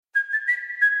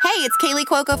Hey, it's Kaylee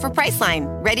Cuoco for Priceline.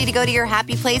 Ready to go to your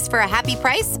happy place for a happy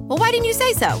price? Well, why didn't you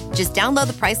say so? Just download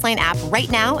the Priceline app right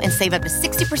now and save up to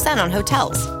 60% on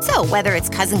hotels. So whether it's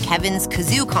Cousin Kevin's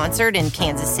Kazoo Concert in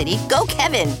Kansas City, go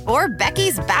Kevin, or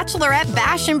Becky's Bachelorette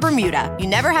Bash in Bermuda, you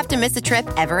never have to miss a trip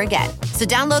ever again. So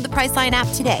download the Priceline app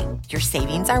today. Your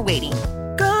savings are waiting.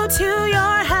 Go to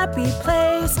your happy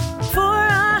place for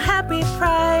a happy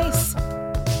price.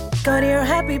 Go to your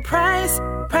happy price,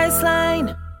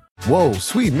 Priceline. Whoa,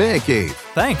 sweet man cave.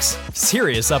 Thanks.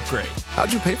 Serious upgrade.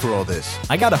 How'd you pay for all this?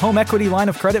 I got a home equity line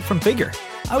of credit from Figure.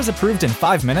 I was approved in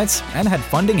 5 minutes and had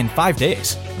funding in 5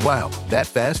 days. Wow, that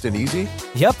fast and easy?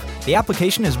 Yep, the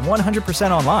application is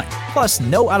 100% online, plus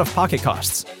no out-of-pocket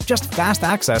costs. Just fast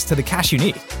access to the cash you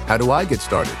need. How do I get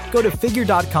started? Go to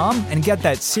Figure.com and get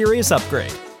that serious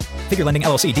upgrade. Figure Lending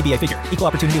LLC, DBA Figure, Equal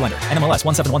Opportunity Lender, NMLS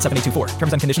 1717824.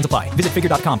 Terms and conditions apply. Visit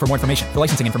Figure.com for more information. For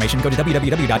licensing information, go to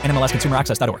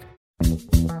www.nmlsconsumeraccess.org.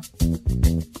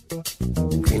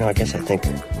 I guess I think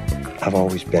I've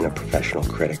always been a professional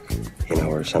critic,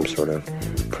 or some sort of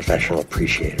professional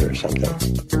appreciator or something.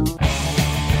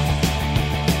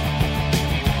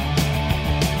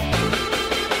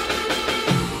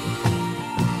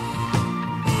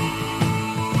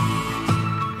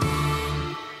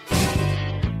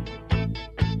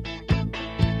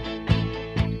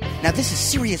 Now, this is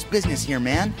serious business here,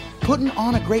 man. Putting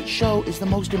on a great show is the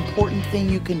most important thing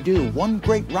you can do. One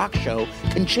great rock show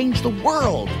can change the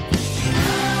world.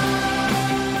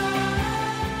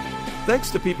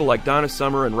 Thanks to people like Donna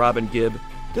Summer and Robin Gibb,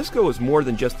 disco is more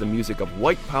than just the music of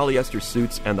white polyester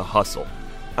suits and the hustle.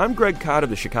 I'm Greg Cott of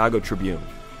the Chicago Tribune.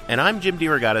 And I'm Jim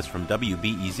DeRogatis from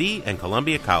WBEZ and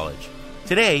Columbia College.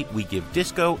 Today, we give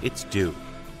disco its due.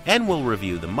 And we'll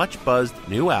review the much-buzzed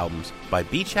new albums by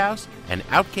Beach House and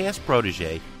Outkast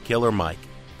protege Killer Mike.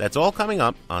 That's all coming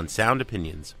up on Sound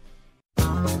Opinions.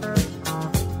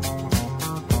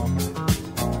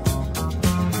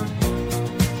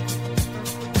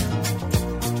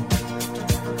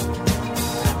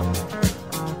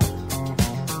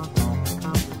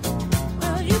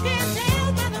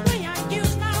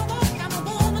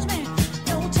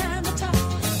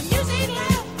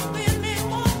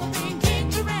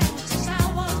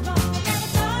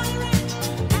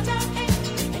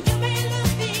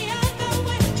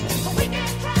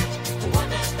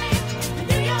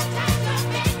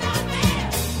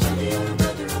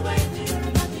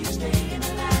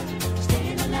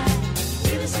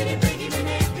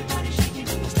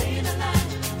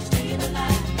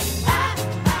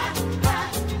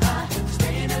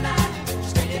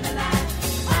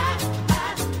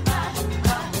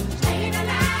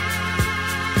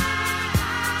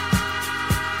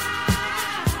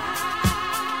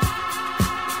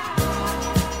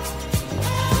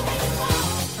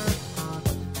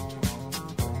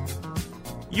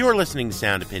 You're listening to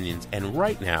Sound Opinions, and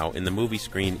right now, in the movie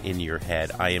screen in your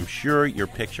head, I am sure you're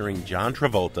picturing John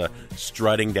Travolta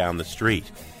strutting down the street.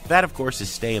 That, of course, is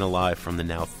Staying Alive from the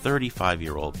now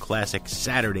 35-year-old classic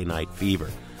Saturday Night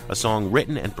Fever, a song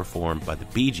written and performed by the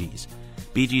Bee Gees.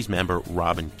 Bee Gees member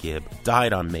Robin Gibb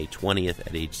died on May 20th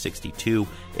at age 62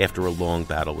 after a long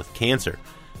battle with cancer.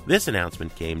 This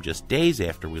announcement came just days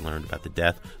after we learned about the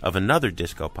death of another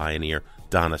disco pioneer,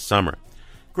 Donna Summer.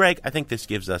 Greg, I think this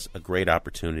gives us a great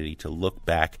opportunity to look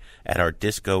back at our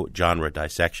disco genre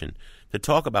dissection, to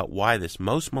talk about why this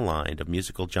most maligned of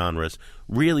musical genres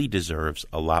really deserves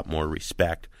a lot more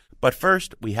respect. But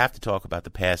first, we have to talk about the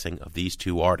passing of these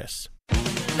two artists.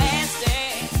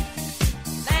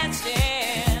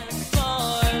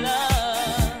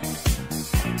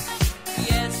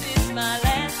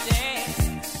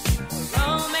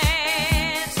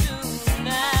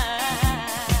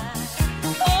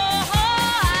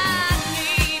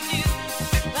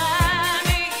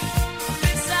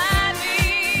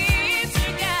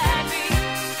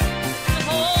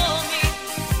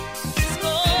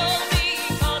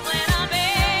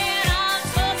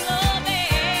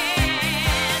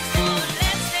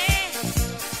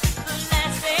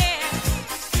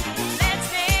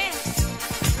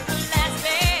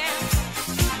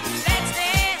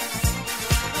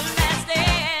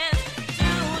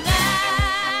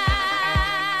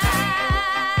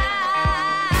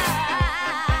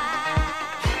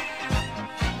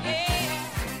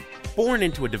 Born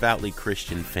into a devoutly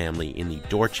Christian family in the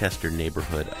Dorchester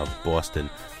neighborhood of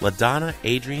Boston, LaDonna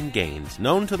Adrienne Gaines,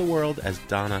 known to the world as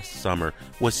Donna Summer,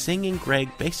 was singing Greg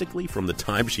basically from the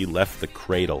time she left the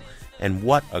cradle, and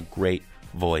what a great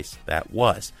voice that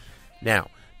was. Now,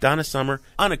 Donna Summer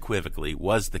unequivocally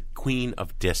was the queen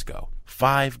of disco.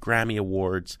 5 Grammy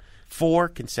Awards, 4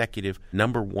 consecutive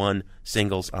 #1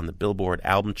 singles on the Billboard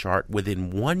album chart within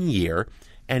 1 year,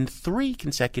 and 3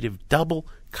 consecutive double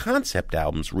concept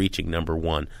albums reaching number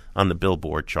 1 on the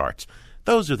Billboard charts.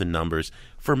 Those are the numbers.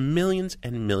 For millions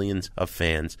and millions of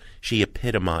fans, she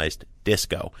epitomized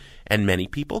disco, and many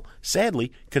people,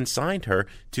 sadly, consigned her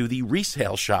to the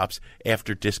resale shops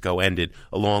after disco ended,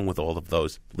 along with all of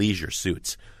those leisure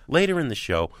suits. Later in the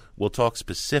show, we'll talk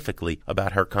specifically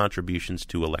about her contributions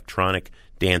to electronic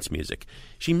dance music.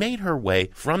 She made her way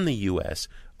from the U.S.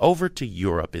 over to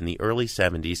Europe in the early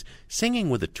 70s, singing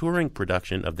with a touring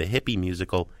production of the hippie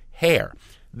musical Hair.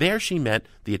 There she met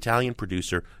the Italian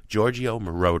producer Giorgio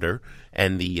Moroder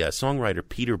and the songwriter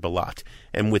Peter Bellotte.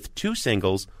 And with 2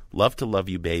 singles, Love to Love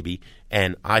You Baby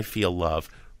and I Feel Love,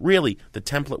 really the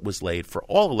template was laid for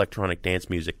all electronic dance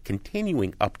music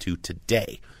continuing up to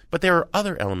today. But there are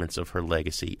other elements of her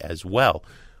legacy as well.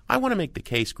 I want to make the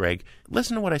case, Greg.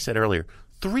 Listen to what I said earlier.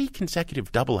 3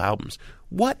 consecutive double albums.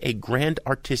 What a grand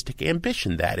artistic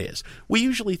ambition that is. We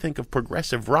usually think of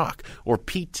progressive rock or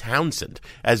Pete Townsend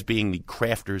as being the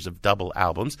crafters of double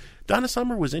albums. Donna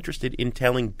Summer was interested in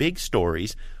telling big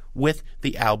stories with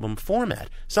the album format,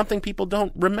 something people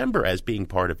don't remember as being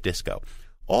part of disco.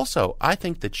 Also, I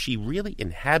think that she really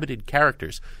inhabited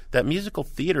characters that musical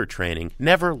theater training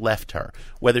never left her.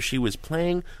 Whether she was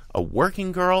playing a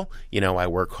working girl, I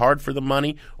work hard for the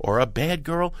money, or a bad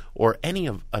girl, or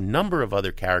a number of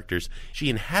other characters, she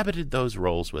inhabited those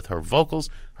roles with her vocals,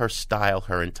 her style,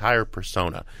 her entire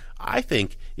persona. I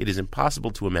think it is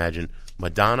impossible to imagine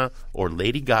Madonna or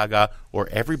Lady Gaga or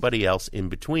everybody else in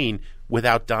between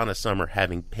without Donna Summer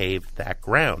having paved that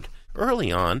ground.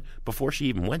 Early on, before she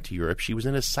even went to Europe, she was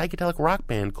in a psychedelic rock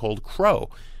band called Crow.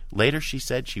 Later, she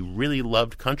said she really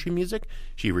loved country music.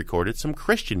 She recorded some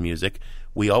Christian music.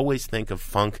 We always think of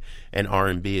funk and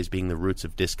R&B as being the roots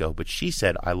of disco, but she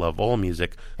said, I love all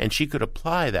music, and she could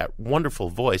apply that wonderful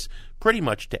voice pretty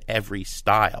much to every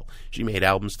style. She made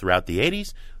albums throughout the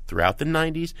 80s, throughout the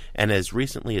 90s, and as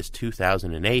recently as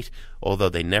 2008, although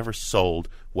they never sold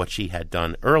what she had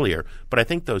done earlier. But I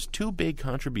think those 2 big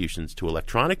contributions to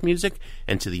electronic music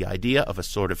and to the idea of a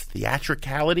sort of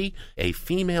theatricality, a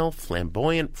female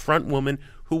flamboyant frontwoman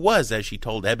who was, as she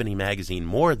told Ebony magazine,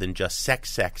 more than just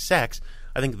sex, sex, sex,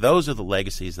 I think those are the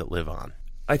legacies that live on.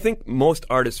 I think most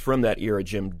artists from that era,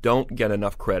 Jim, don't get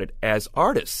enough credit as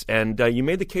artists. And you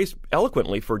made the case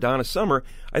eloquently for Donna Summer.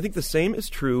 I think the same is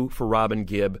true for Robin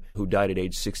Gibb, who died at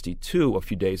age 62 a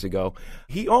few days ago.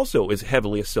 He also is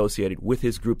heavily associated with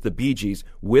his group, the Bee Gees,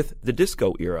 with the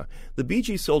disco era. The Bee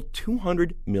Gees sold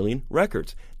 200 million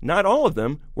records. Not all of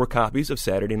them were copies of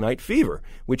Saturday Night Fever,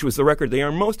 which was the record they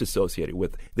are most associated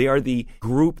with. They are the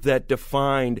group that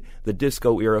defined the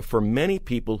disco era for many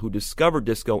people who discovered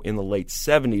disco in the late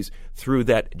 70s through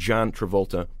that John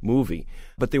Travolta movie.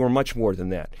 But they were much more than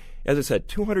that. As I said,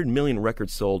 200 million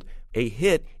records sold, a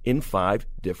hit in 5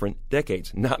 different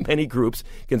decades. Not many groups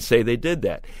can say they did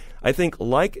that. I think,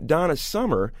 like Donna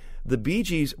Summer, the Bee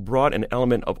Gees brought an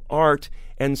element of art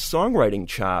and songwriting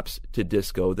chops to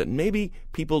disco that maybe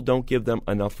people don't give them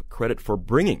enough credit for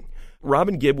bringing.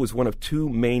 Robin Gibb was one of 2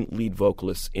 main lead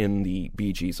vocalists in the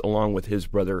Bee Gees, along with his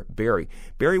brother Barry.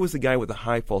 Barry was the guy with the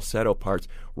high falsetto parts.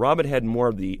 Robin had more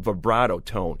of the vibrato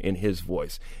tone in his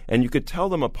voice, and you could tell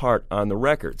them apart on the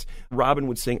records. Robin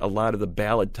would sing a lot of the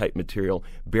ballad-type material.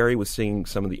 Barry was singing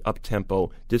some of the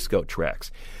up-tempo disco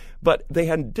tracks. But they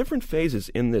had different phases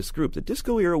in this group. The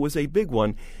disco era was a big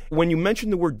one. When you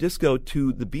mentioned the word disco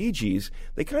to the Bee Gees,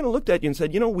 they kind of looked at you and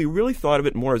said, we really thought of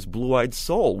it more as blue-eyed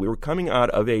soul. We were coming out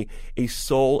of a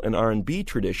soul and R&B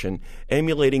tradition,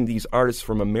 emulating these artists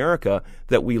from America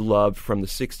that we loved from the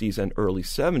 60s and early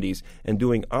 70s and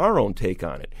doing our own take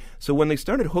on it. So when they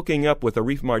started hooking up with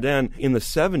Arif Mardin in the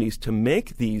 70s to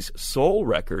make these soul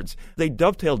records, they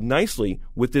dovetailed nicely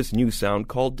with this new sound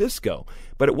called disco.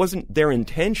 But it wasn't their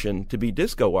intention to be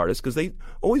disco artists because they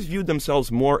always viewed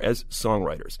themselves more as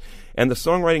songwriters. And the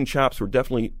songwriting chops were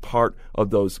definitely part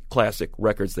of those classic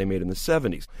records they made in the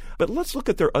 70s. But let's look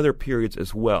at their other periods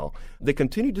as well. They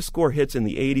continued to score hits in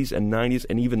the 80s and 90s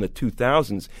and even the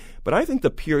 2000s. But I think the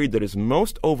period that is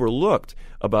most overlooked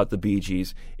about the Bee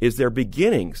Gees is their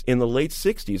beginnings in the late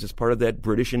 60s as part of that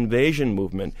British invasion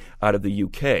movement out of the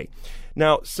UK.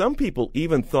 Now, some people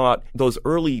even thought those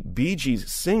early Bee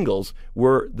Gees singles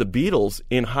were the Beatles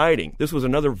in hiding. This was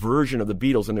another version of the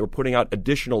Beatles, and they were putting out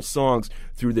additional songs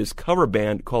through this cover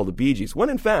band called the Bee Gees, when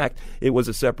in fact it was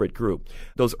a separate group.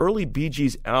 Those early Bee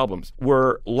Gees albums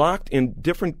were locked in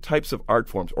different types of art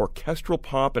forms, orchestral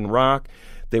pop and rock.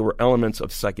 There were elements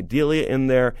of psychedelia in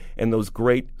there and those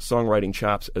great songwriting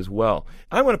chops as well.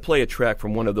 I want to play a track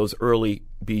from one of those early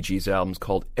Bee Gees albums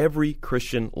called Every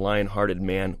Christian Lion-Hearted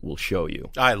Man Will Show You.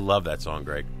 I love that song,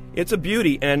 Greg. It's a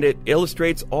beauty, and it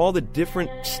illustrates all the different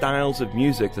styles of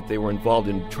music that they were involved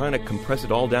in, trying to compress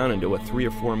it all down into a 3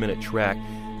 or 4 minute track.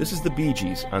 This is the Bee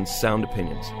Gees on Sound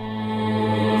Opinions.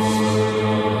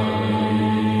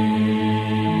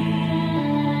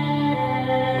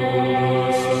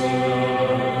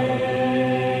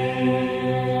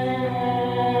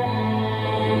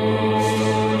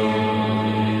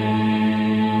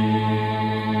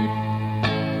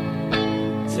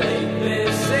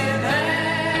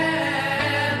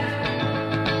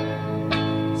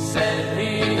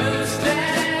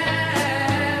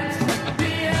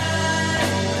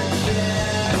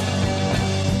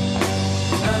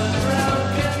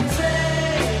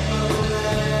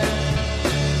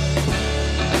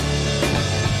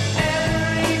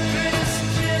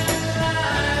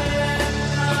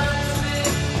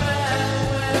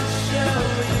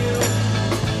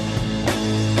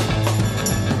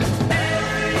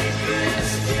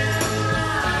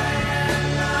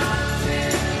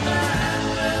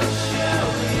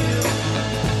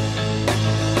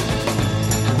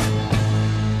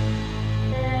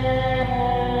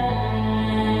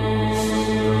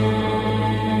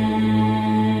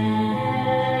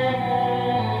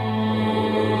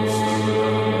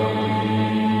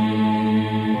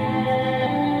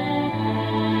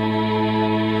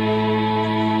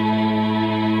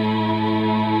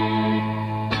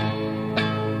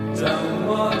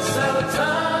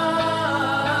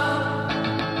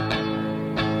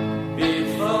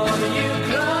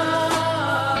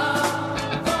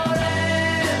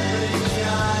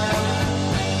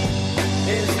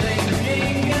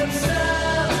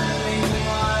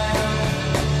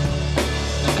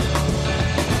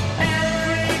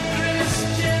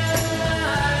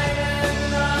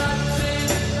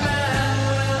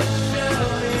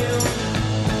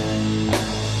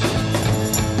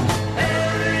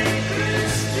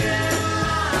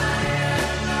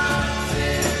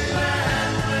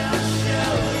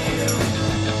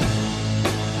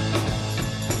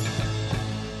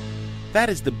 That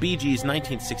is the Bee Gees'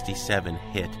 1967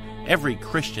 hit, Every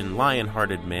Christian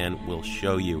Lion-Hearted Man Will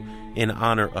Show You, in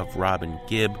honor of Robin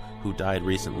Gibb, who died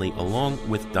recently, along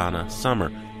with Donna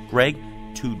Summer. Greg,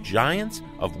 two giants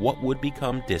of what would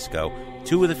become disco,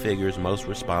 two of the figures most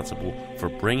responsible for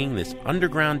bringing this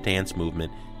underground dance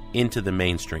movement into the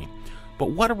mainstream.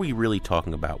 But what are we really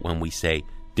talking about when we say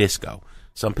disco?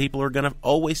 Some people are going to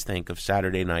always think of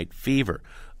Saturday Night Fever.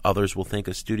 Others will think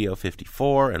of Studio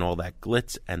 54 and all that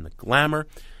glitz and the glamour.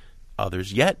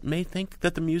 Others yet may think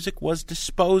that the music was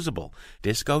disposable.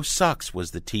 Disco sucks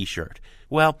was the T-shirt.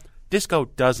 Well, disco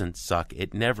doesn't suck.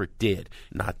 It never did.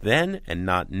 Not then and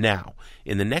not now.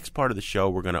 In the next part of the show,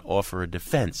 we're going to offer a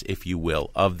defense, if you will,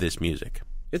 of this music.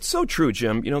 It's so true,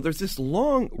 Jim. You know, there's this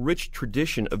long, rich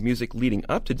tradition of music leading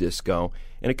up to disco,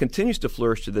 and it continues to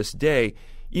flourish to this day,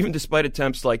 even despite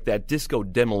attempts like that Disco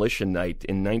Demolition Night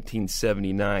in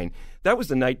 1979. That was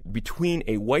the night between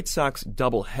a White Sox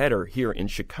doubleheader here in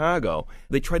Chicago.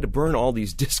 They tried to burn all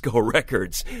these disco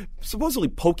records, supposedly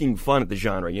poking fun at the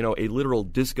genre. You know, a literal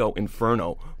disco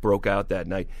inferno broke out that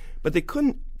night. But they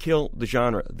couldn't kill the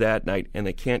genre that night, and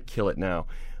they can't kill it now.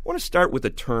 I want to start with the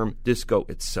term disco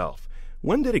itself.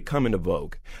 When did it come into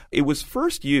vogue? It was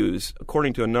first used,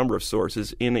 according to a number of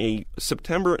sources, in a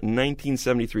September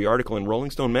 1973 article in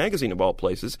Rolling Stone magazine, of all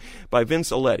places, by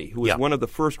Vince Aletti, who was one of the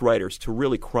first writers to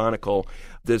really chronicle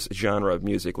this genre of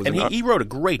music. And he wrote a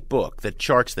great book that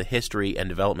charts the history and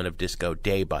development of disco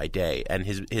day by day, and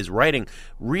his writing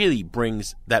really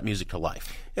brings that music to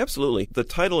life. Absolutely. The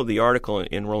title of the article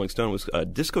in Rolling Stone was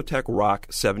Discotheque Rock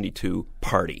 72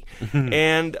 Party.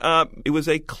 And it was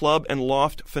a club and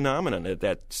loft phenomenon at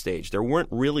that stage. There weren't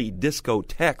really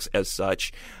discotheques as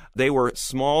such. They were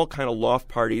small kind of loft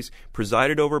parties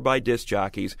presided over by disc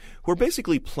jockeys who were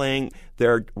basically playing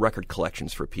their record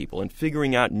collections for people and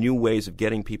figuring out new ways of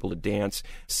getting people to dance,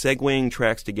 segueing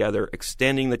tracks together,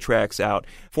 extending the tracks out,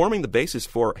 forming the basis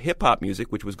for hip-hop music,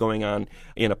 which was going on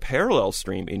in a parallel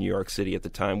stream in New York City at the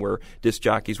time, where disc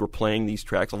jockeys were playing these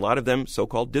tracks, a lot of them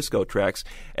so-called disco tracks,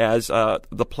 as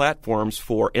the platforms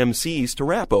for MCs to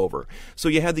rap over. So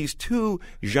you had these two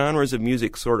genres of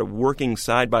music sort of working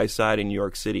side by side in New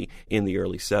York City in the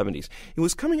early 70s. It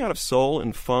was coming out of soul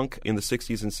and funk in the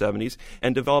 60s and 70s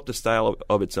and developed a style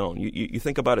of its own. You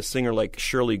think about a singer like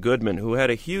Shirley Goodman, who had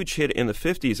a huge hit in the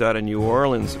 50s out of New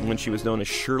Orleans when she was known as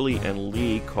Shirley and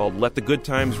Lee, called Let the Good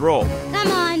Times Roll.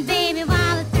 Come on, baby,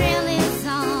 while the thrill is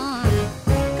on.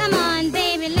 Come on,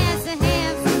 baby, let's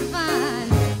have some fun.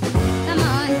 Come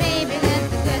on, baby,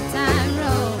 let the good time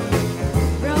roll.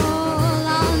 Roll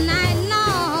all night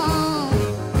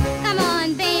long.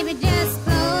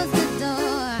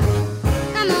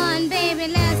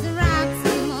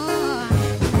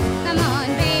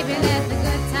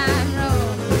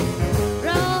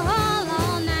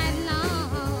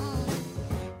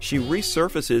 She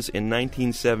resurfaces in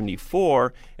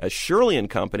 1974 as Shirley and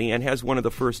Company and has one of the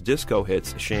first disco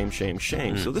hits, Shame, Shame,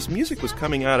 Shame. So this music was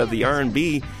coming out of the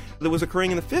R&B that was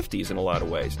occurring in the 50s in a lot of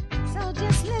ways. So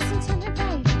just listen to me,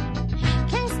 baby.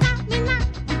 Can't stop me now.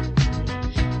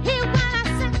 Hear what I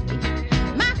say.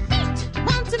 My feet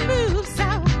want to move, so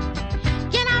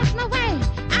get out my way.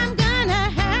 I'm gonna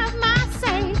have my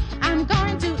say. I'm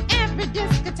going to every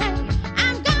discotheque.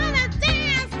 I'm gonna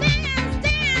dance, dance,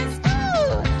 dance,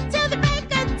 ooh, till the break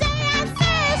of day. I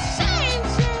say shame,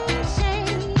 shame,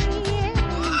 shame.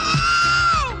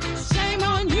 Shame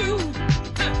on you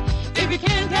if you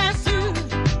can't dance too.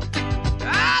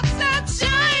 I said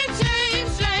shame, shame,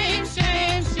 shame,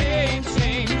 shame, shame,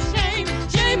 shame, shame,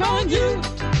 shame on you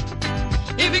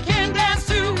if you can't dance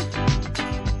too.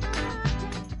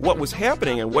 What was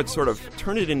happening and what sort of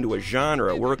turned it into a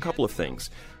genre were a couple of things.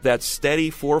 That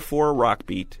steady 4/4 rock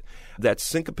beat, that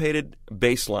syncopated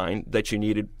bass line that you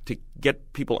needed to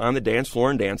get people on the dance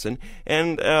floor and dancing,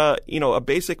 and a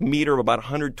basic meter of about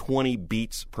 120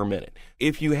 beats per minute.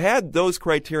 If you had those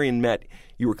criterion met,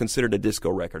 you were considered a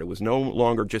disco record. It was no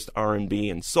longer just R&B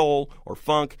and soul or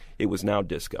funk. It was now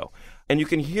disco. And you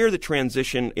can hear the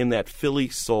transition in that Philly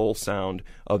soul sound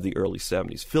of the early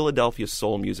 70s. Philadelphia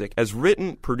soul music, as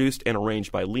written, produced, and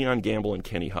arranged by Leon Gamble and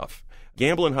Kenny Huff.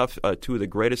 Gamble and Huff, two of the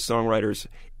greatest songwriters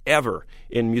ever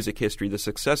in music history, the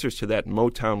successors to that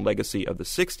Motown legacy of the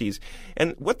 60s.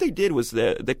 And what they did was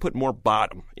they put more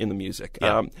bottom in the music.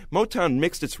 Yeah. Motown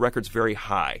mixed its records very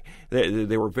high.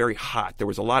 They were very hot. There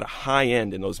was a lot of high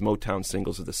end in those Motown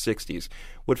singles of the 60s.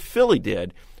 What Philly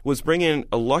did was bring in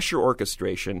a lusher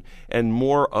orchestration and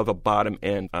more of a bottom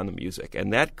end on the music.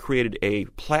 And that created a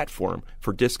platform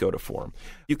for disco to form.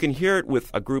 You can hear it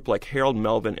with a group like Harold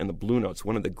Melvin and the Blue Notes,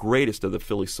 one of the greatest of the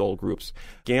Philly soul groups.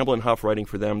 Gamble and Huff writing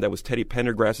for them. That was Teddy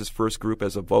Pendergrass's first group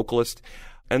as a vocalist.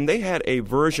 And they had a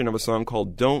version of a song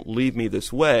called Don't Leave Me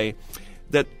This Way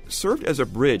that served as a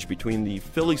bridge between the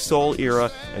Philly soul era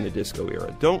and the disco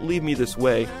era. Don't Leave Me This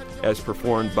Way, as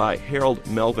performed by Harold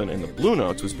Melvin and the Blue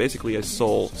Notes, was basically a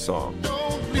soul song.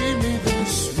 Don't leave me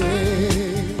this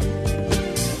way.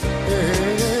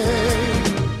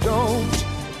 Hey, don't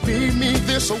leave me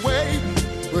this way.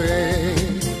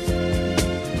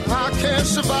 I can't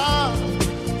survive,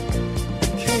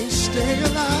 can't stay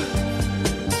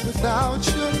alive without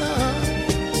your love.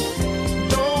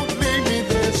 Don't leave me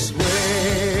this way.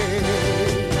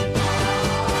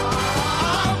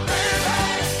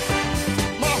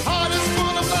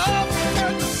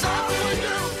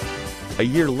 A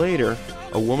year later,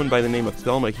 a woman by the name of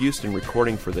Thelma Houston,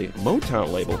 recording for the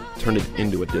Motown label, turned it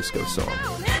into a disco song.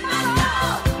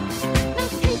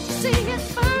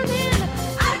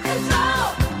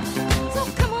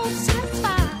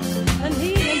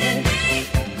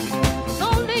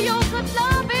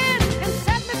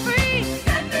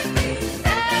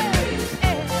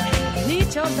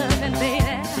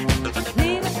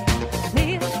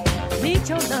 Need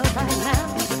your love right now.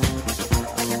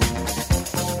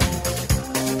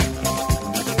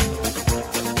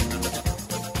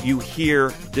 You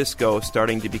hear disco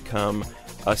starting to become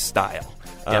a style.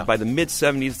 By the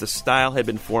mid-'70s, the style had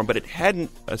been formed, but it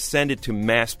hadn't ascended to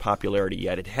mass popularity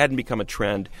yet. It hadn't become a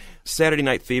trend. Saturday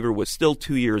Night Fever was still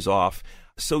 2 years off.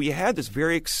 So you had this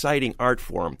very exciting art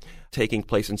form taking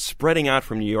place and spreading out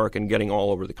from New York and getting all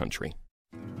over the country.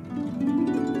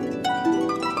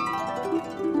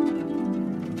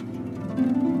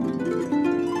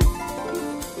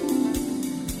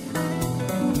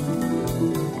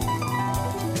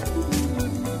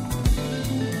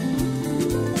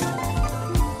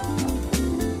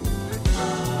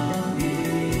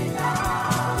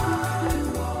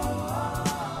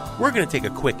 We're going to take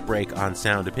a quick break on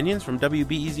Sound Opinions from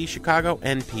WBEZ Chicago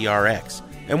and PRX.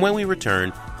 And when we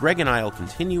return, Greg and I will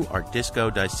continue our disco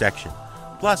dissection.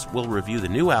 Plus, we'll review the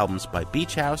new albums by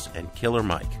Beach House and Killer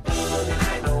Mike.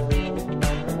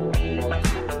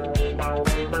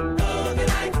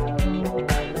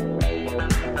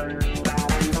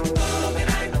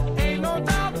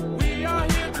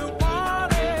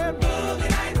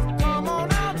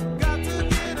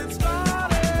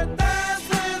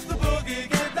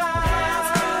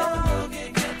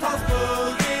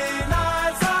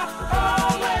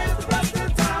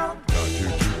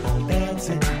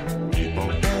 Keep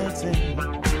on dancing.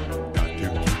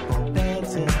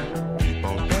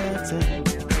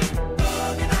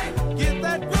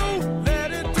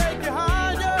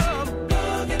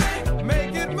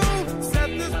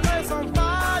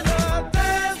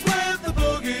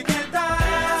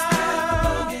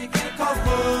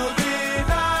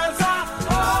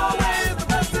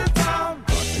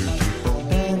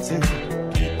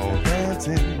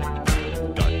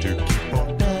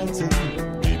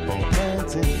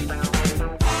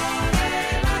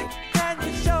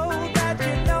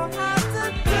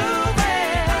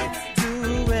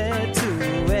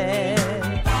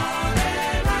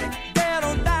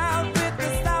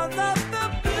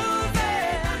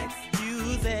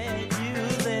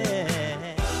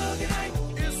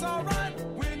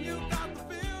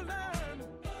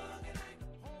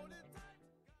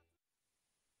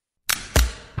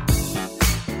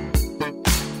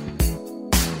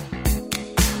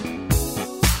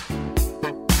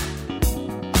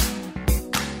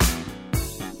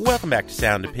 Welcome back to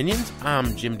Sound Opinions.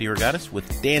 I'm Jim DeRogatis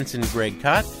with Dancin' Greg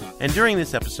Kot, and during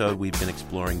this episode we've been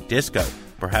exploring disco,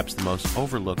 perhaps the most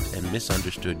overlooked and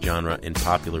misunderstood genre in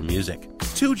popular music.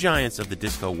 Two giants of the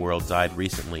disco world died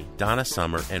recently, Donna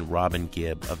Summer and Robin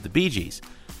Gibb of the Bee Gees.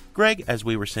 Greg, as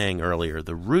we were saying earlier,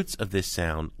 the roots of this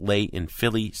sound lay in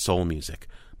Philly soul music.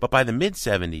 But by the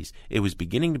mid-'70s, it was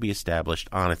beginning to be established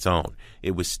on its own.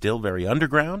 It was still very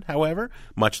underground, however,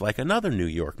 much like another New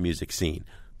York music scene.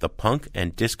 The punk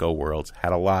and disco worlds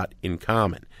had a lot in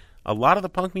common. A lot of the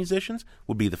punk musicians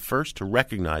would be the first to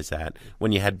recognize that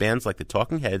when you had bands like the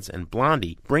Talking Heads and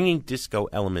Blondie bringing disco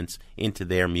elements into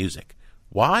their music.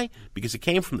 Why? Because it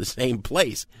came from the same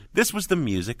place. This was the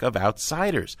music of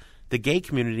outsiders. The gay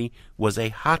community was a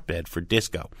hotbed for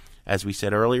disco. As we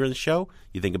said earlier in the show,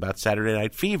 you think about Saturday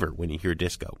Night Fever when you hear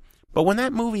disco. But when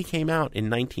that movie came out in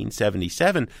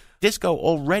 1977, disco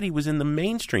already was in the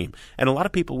mainstream, and a lot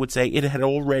of people would say it had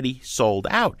already sold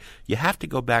out. You have to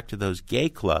go back to those gay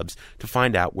clubs to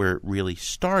find out where it really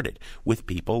started, with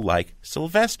people like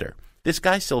Sylvester. This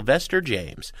guy, Sylvester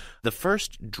James, the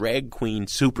first drag queen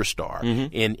superstar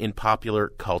in popular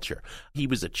culture. He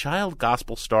was a child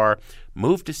gospel star,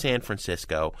 moved to San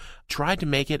Francisco, tried to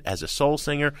make it as a soul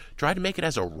singer, tried to make it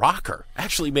as a rocker,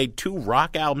 actually made 2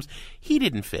 rock albums. He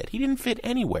didn't fit. He didn't fit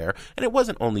anywhere, and it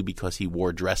wasn't only because he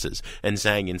wore dresses and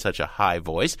sang in such a high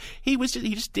voice. He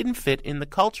just didn't fit in the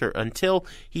culture until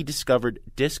he discovered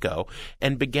disco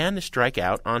and began to strike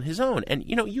out on his own. And,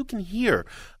 you know, you can hear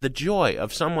the joy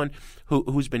of someone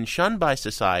who's been shunned by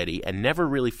society and never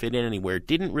really fit in anywhere,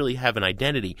 didn't really have an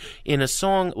identity, in a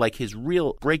song like his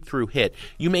real breakthrough hit,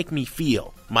 You Make Me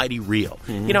Feel Mighty Real.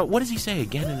 You know, what does he say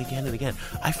again and again and again?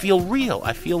 I feel real,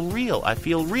 I feel real, I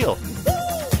feel real.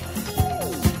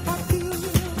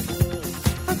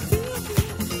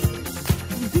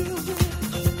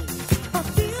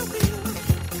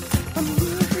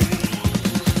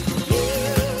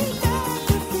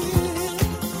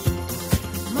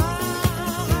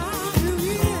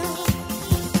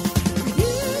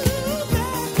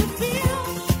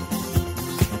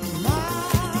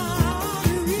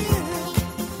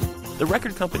 The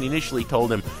record company initially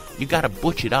told him, you got to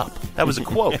butch it up. That was a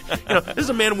quote. You know, this is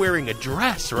a man wearing a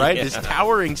dress, right? Yeah. This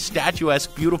towering,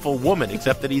 statuesque, beautiful woman,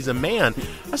 except that he's a man.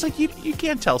 I was like, you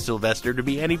can't tell Sylvester to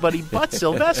be anybody but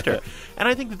Sylvester. And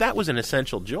I think that was an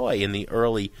essential joy in the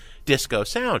early disco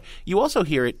sound. You also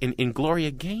hear it in Gloria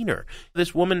Gaynor.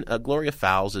 This woman, Gloria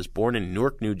Fowles, is born in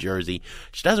Newark, New Jersey.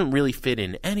 She doesn't really fit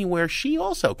in anywhere. She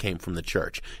also came from the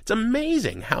church. It's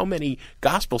amazing how many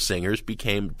gospel singers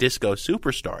became disco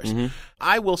superstars.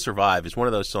 I Will Survive is one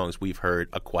of those songs we've heard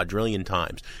a quadrillion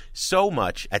times. So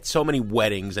much, at so many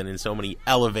weddings and in so many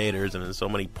elevators and in so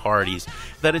many parties,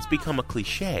 that it's become a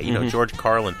cliche. You know, George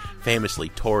Carlin famously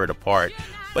tore it apart.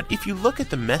 But if you look at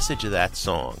the message of that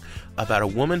song, about a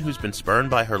woman who's been spurned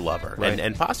by her lover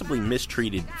and possibly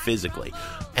mistreated physically,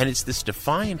 and it's this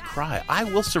defiant cry, I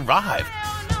will survive.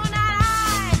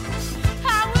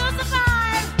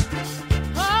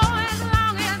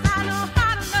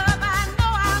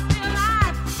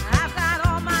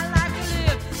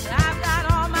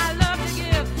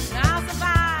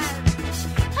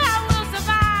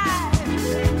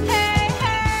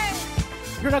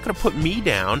 You're not going to put me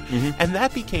down. And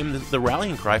that became the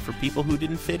rallying cry for people who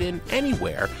didn't fit in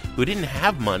anywhere, who didn't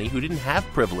have money, who didn't have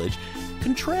privilege.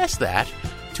 Contrast that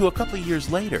to a couple of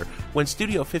years later when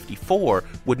Studio 54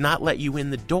 would not let you in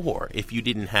the door if you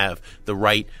didn't have the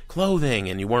right clothing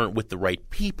and you weren't with the right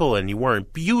people and you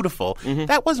weren't beautiful.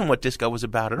 That wasn't what disco was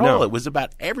about at all. It was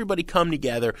about everybody come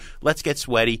together, let's get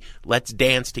sweaty, let's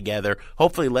dance together,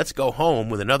 hopefully let's go home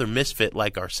with another misfit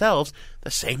like ourselves.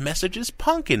 The same message as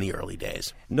punk in the early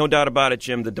days. No doubt about it,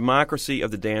 Jim. The democracy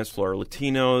of the dance floor,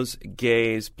 Latinos,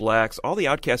 gays, blacks, all the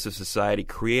outcasts of society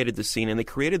created the scene, and they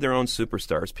created their own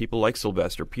superstars, people like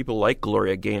Sylvester, people like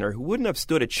Gloria Gaynor, who wouldn't have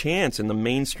stood a chance in the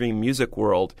mainstream music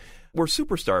world, were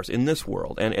superstars in this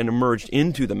world and emerged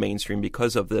into the mainstream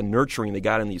because of the nurturing they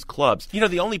got in these clubs. You know,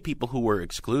 the only people who were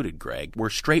excluded, Greg, were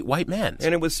straight white men.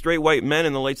 And it was straight white men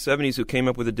in the late 70s who came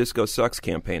up with the Disco Sucks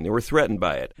campaign. They were threatened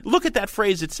by it. Look at that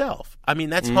phrase itself. I mean,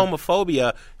 that's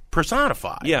homophobia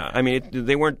personified. Yeah, I mean,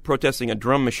 they weren't protesting a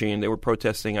drum machine. They were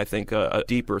protesting, I think, a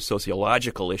deeper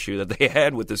sociological issue that they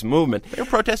had with this movement. They were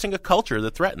protesting a culture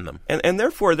that threatened them. And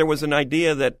therefore, there was an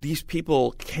idea that these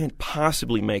people can't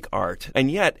possibly make art.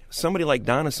 And yet, somebody like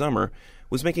Donna Summer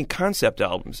was making concept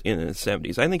albums in the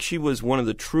 70s. I think she was one of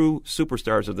the true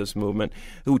superstars of this movement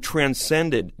who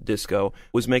transcended disco,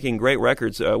 was making great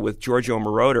records with Giorgio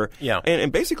Moroder,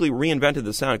 and basically reinvented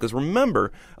the sound. Because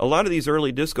remember, a lot of these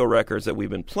early disco records that we've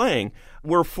been playing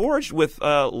were forged with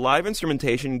live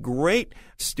instrumentation, great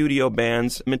studio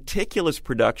bands, meticulous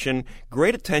production,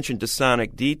 great attention to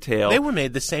sonic detail. They were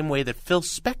made the same way that Phil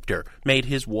Spector made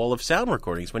his Wall of Sound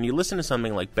recordings. When you listen to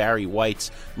something like Barry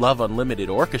White's Love Unlimited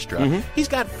Orchestra, he's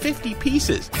got 50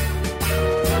 pieces.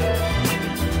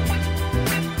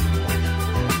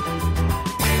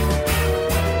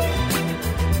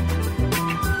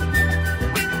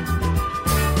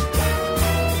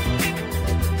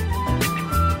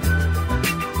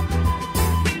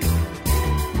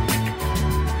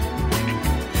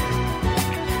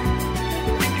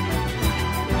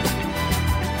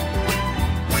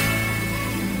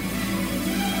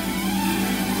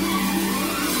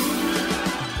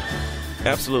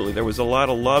 Absolutely. There was a lot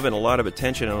of love and a lot of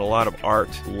attention and a lot of art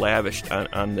lavished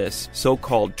on this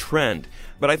so-called trend.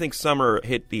 But I think Summer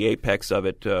hit the apex of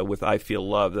it with I Feel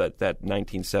Love, that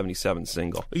 1977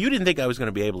 single. You didn't think I was going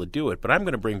to be able to do it, but I'm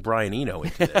going to bring Brian Eno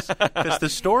into this. Because the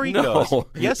story goes...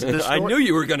 Yes, I knew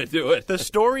you were going to do it. The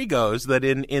story goes that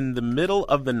in the middle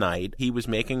of the night, he was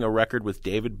making a record with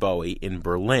David Bowie in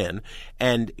Berlin,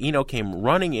 and Eno came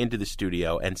running into the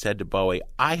studio and said to Bowie,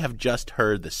 I have just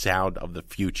heard the sound of the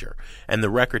future. And the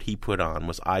record he put on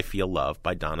was I Feel Love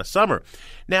by Donna Summer.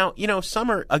 Now,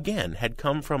 Summer, again, had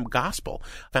come from gospel,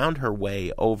 found her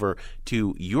way over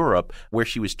to Europe, where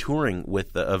she was touring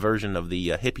with a version of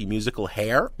the hippie musical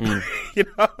Hair,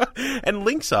 and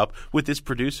links up with this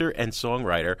producer and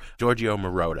songwriter, Giorgio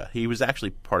Moroder. He was actually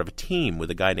part of a team with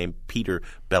a guy named Peter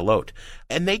Bellotte.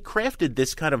 And they crafted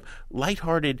this kind of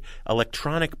lighthearted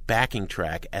electronic backing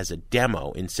track as a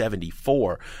demo in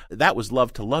 '74. That was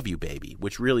Love to Love You, Baby,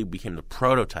 which really became the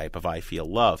prototype of I Feel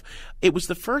Love. It was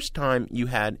the first time you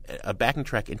had a backing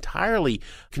track entirely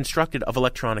constructed of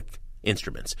electronic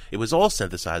instruments. It was all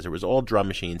synthesizer, it was all drum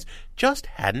machines, just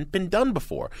hadn't been done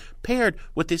before, paired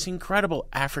with this incredible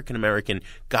African-American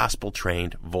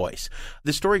gospel-trained voice.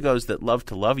 The story goes that Love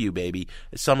to Love You, Baby,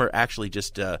 Summer actually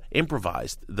just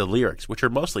improvised the lyrics, which are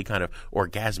mostly kind of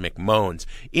orgasmic moans,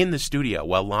 in the studio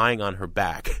while lying on her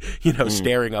back,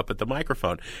 staring up at the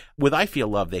microphone. With I Feel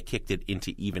Love, they kicked it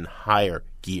into even higher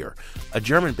gear. A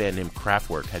German band named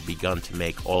Kraftwerk had begun to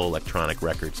make all-electronic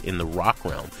records in the rock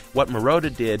realm. What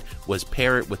Moroder did was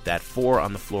pair it with that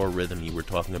four-on-the-floor rhythm you were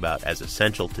talking about as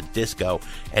essential to disco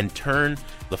and turn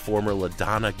the former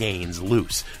LaDonna Gaines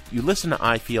loose. You listen to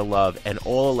I Feel Love, and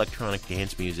all electronic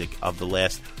dance music of the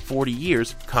last 40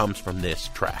 years comes from this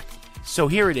track. So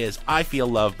here it is, I Feel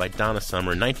Love by Donna Summer,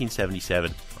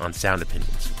 1977, on Sound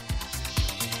Opinions.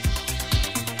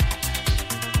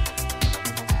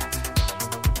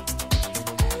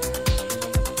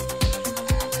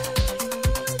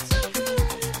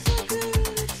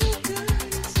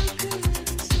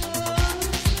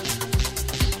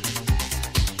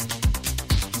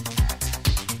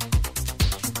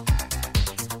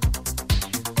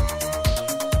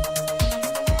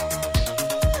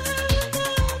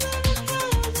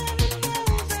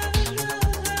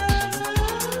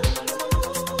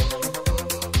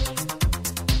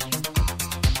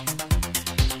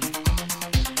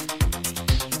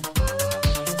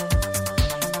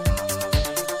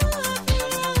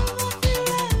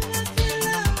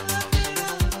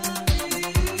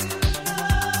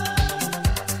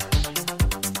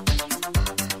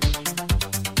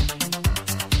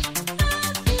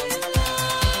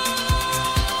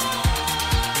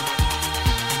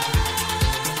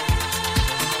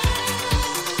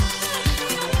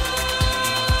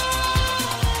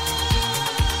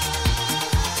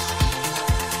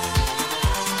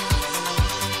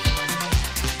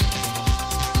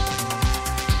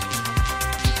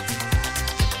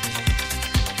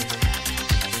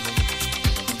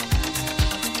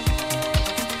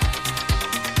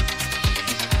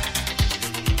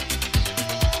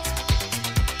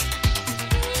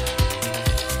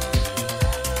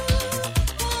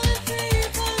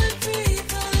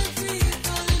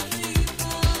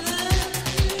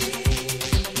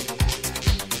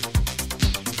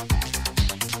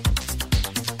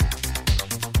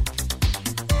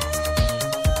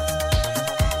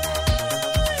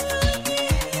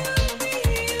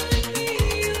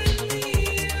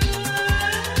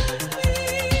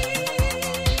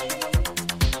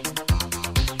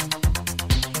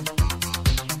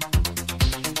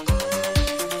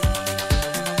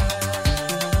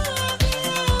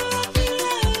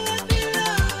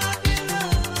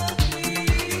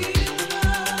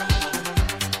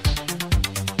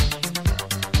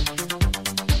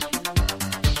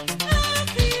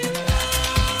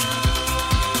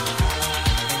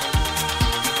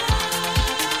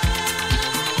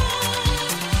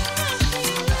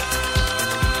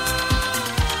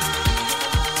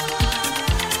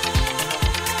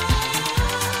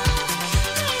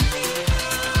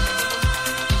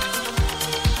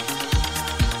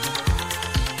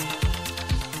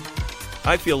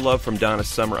 I Feel Love from Donna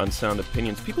Summer on Sound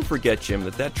Opinions. People forget, Jim,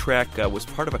 that track was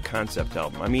part of a concept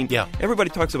album. I mean, everybody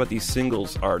talks about these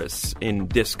singles artists in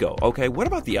disco. Okay, what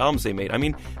about the albums they made? I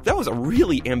mean, that was a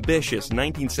really ambitious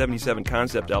 1977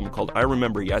 concept album called I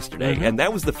Remember Yesterday, and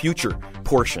that was the future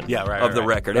portion of the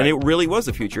record. And it really was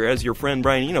the future. As your friend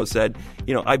Brian Eno said,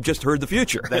 I've just heard the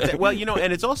future. Well,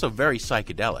 and it's also very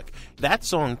psychedelic. That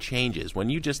song changes. When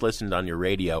you just listened on your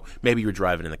radio, maybe you're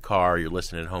driving in the car, you're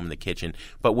listening at home in the kitchen,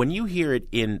 but when you hear it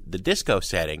in the disco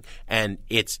setting and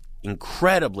it's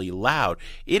incredibly loud,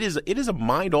 it is a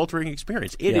mind-altering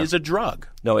experience. It is a drug.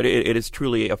 No, it is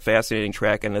truly a fascinating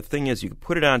track, and the thing is, you can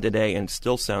put it on today and it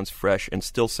still sounds fresh and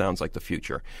still sounds like the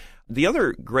future. The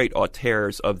other great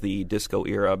auteurs of the disco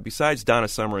era, besides Donna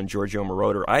Summer and Giorgio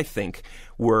Moroder, I think,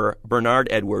 were Bernard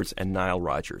Edwards and Nile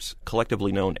Rodgers,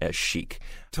 collectively known as Chic.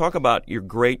 Talk about your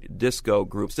great disco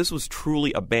groups. This was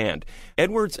truly a band.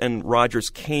 Edwards and Rodgers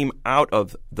came out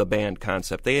of the band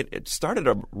concept. They had started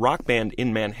a rock band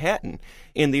in Manhattan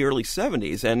in the early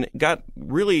 70s and got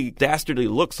really dastardly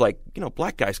looks like,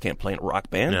 black guys can't play in a rock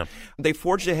band. Yeah. They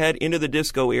forged ahead into the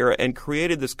disco era and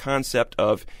created this concept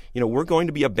of, we're going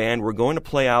to be a band, we're going to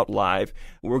play out live,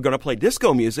 we're going to play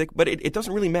disco music, but it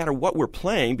doesn't really matter what we're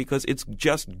playing because it's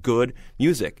just good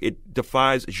music. It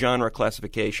defies genre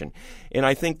classification. And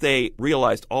I think they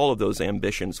realized all of those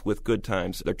ambitions with Good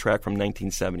Times, their track from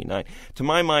 1979. To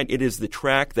my mind, it is the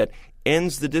track that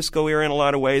ends the disco era in a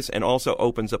lot of ways and also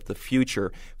opens up the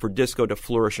future for disco to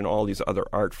flourish in all these other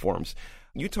art forms.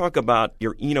 You talk about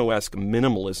your Eno-esque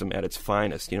minimalism at its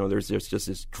finest. There's just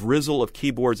this drizzle of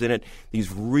keyboards in it,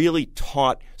 these really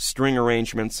taut string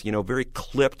arrangements, very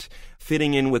clipped,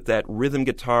 fitting in with that rhythm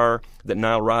guitar that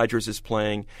Nile Rodgers is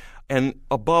playing. And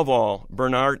above all,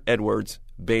 Bernard Edwards'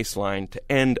 bass line to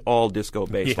end all disco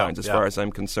bass lines as far as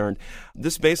I'm concerned.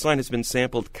 This bass line has been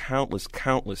sampled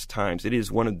countless times. It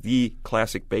is one of the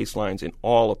classic bass lines in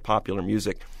all of popular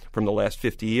music from the last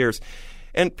 50 years.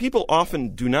 And people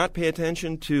often do not pay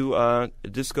attention to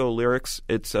disco lyrics.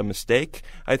 It's a mistake,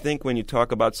 I think, when you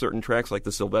talk about certain tracks like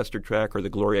the Sylvester track or the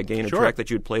Gloria Gaynor track that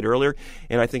you had played earlier.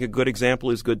 And I think a good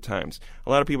example is Good Times. A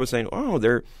lot of people are saying,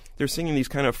 they're singing these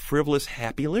kind of frivolous,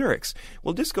 happy lyrics.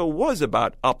 Well, disco was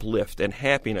about uplift and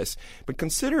happiness. But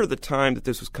consider the time that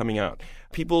this was coming out.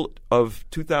 People of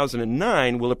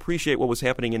 2009 will appreciate what was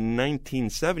happening in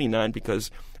 1979 because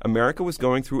America was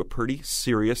going through a pretty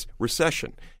serious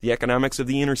recession. The economics of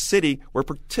the inner city were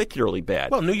particularly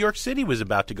bad. Well, New York City was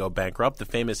about to go bankrupt. The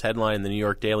famous headline in the New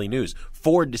York Daily News,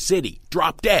 Ford to City,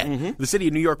 drop dead. The city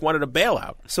of New York wanted a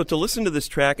bailout. So to listen to this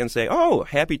track and say,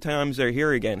 happy times are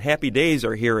here again, happy days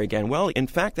are here again. Well, in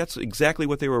fact, that's exactly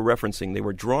what they were referencing. They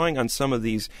were drawing on some of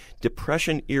these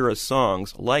Depression-era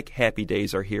songs like Happy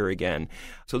Days Are Here Again.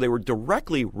 So they were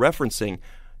directly referencing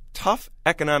tough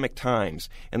economic times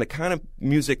and the kind of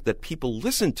music that people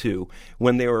listened to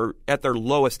when they were at their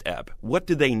lowest ebb. What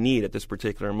did they need at this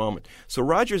particular moment? So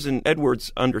Rodgers and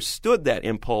Edwards understood that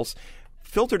impulse,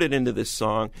 filtered it into this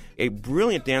song, a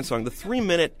brilliant dance song. The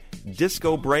 3-minute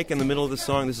disco break in the middle of the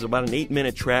song, this is about an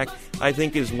 8-minute track, I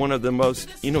think is one of the most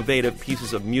innovative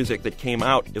pieces of music that came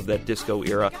out of that disco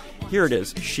era. Here it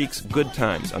is, Chic's Good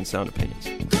Times on Sound Opinions.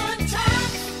 Good times.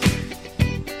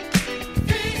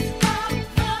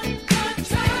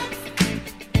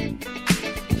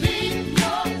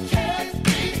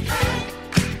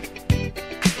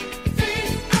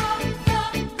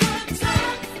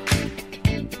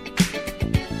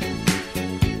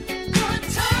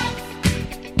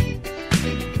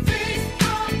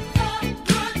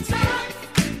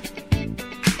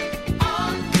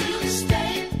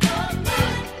 Stay the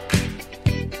night.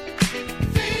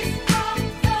 These are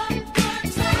the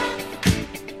good times.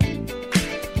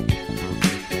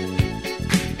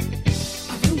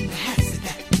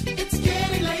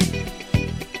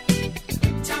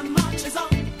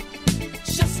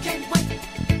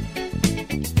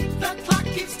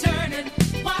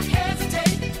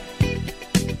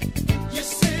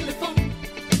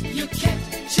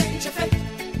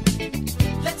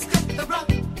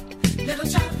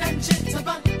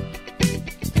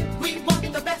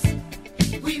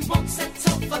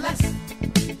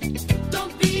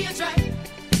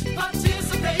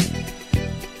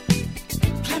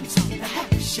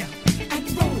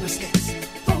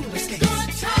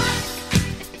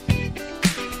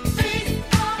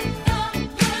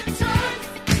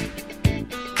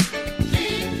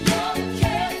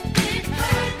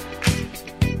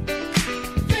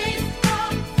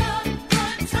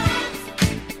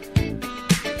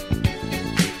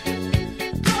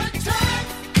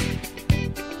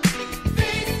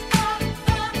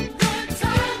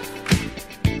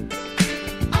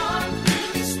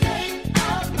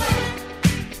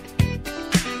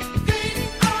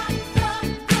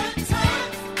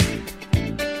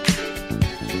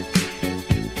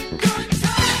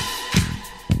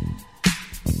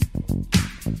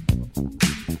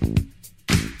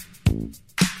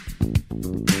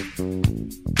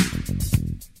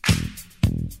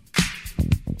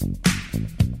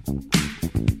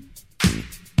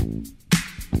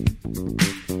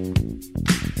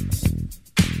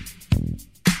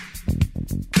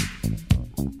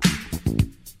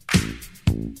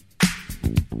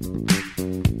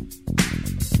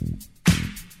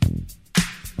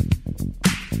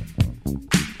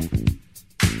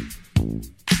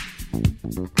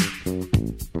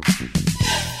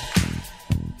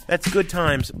 That's Good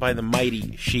Times by the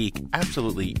Mighty Chic.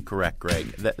 Absolutely correct, Greg.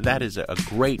 That is a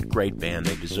great, great band.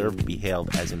 They deserve to be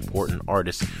hailed as important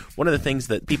artists. One of the things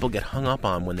that people get hung up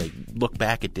on when they look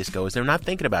back at disco is they're not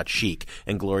thinking about Chic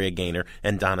and Gloria Gaynor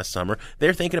and Donna Summer.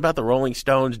 They're thinking about the Rolling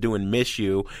Stones doing Miss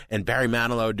You and Barry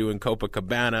Manilow doing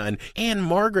Copacabana and Anne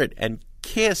Margaret and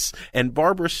Kiss and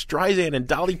Barbara Streisand and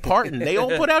Dolly Parton. They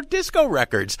all put out disco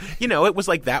records. You know, it was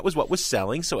like that was what was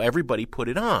selling, so everybody put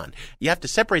it on. You have to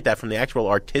separate that from the actual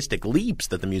artistic leaps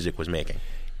that the music was making.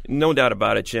 No doubt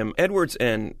about it, Jim. Edwards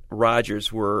and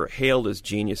Rogers were hailed as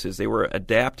geniuses. They were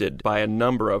adapted by a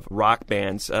number of rock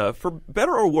bands, for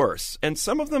better or worse. And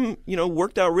some of them,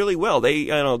 worked out really well.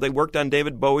 They worked on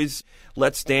David Bowie's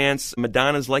Let's Dance,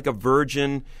 Madonna's Like a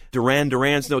Virgin, Duran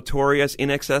Duran's Notorious,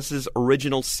 INXS's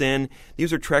Original Sin.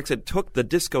 These are tracks that took the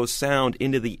disco sound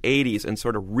into the 80s and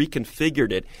sort of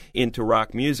reconfigured it into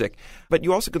rock music. But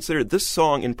you also consider this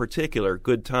song in particular,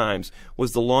 Good Times,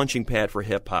 was the launching pad for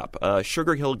hip-hop.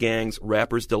 Sugar Hill Gang's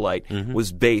Rapper's Delight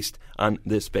was based on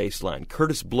this bass line.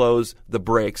 Curtis Blow's The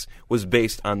Breaks was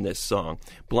based on this song.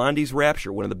 Blondie's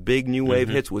Rapture, one of the big new wave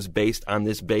hits, was based on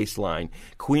this bass line.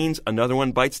 Queen's Another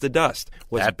One Bites the Dust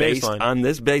was based on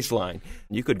this bass line.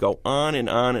 You could go on and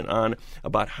on and on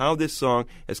about how this song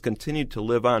has continued to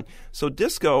live on. So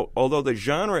disco, although the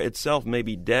genre itself may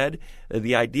be dead,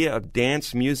 the idea of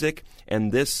dance music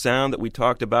and this sound that we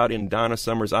talked about in Donna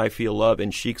Summer's I Feel Love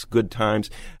and Chic's Good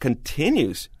Times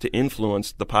continues to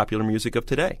influence the popular music of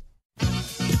today.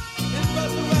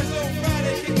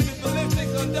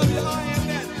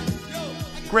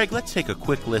 Greg, let's take a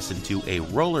quick listen to a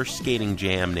roller skating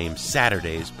jam named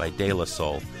Saturdays by De La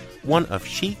Soul, one of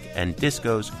chic and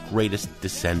disco's greatest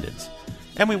descendants.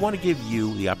 And we want to give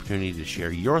you the opportunity to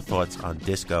share your thoughts on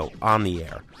disco on the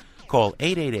air. Call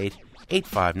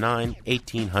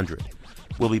 888-859-1800.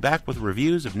 We'll be back with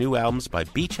reviews of new albums by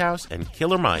Beach House and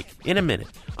Killer Mike in a minute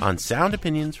on Sound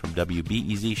Opinions from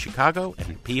WBEZ Chicago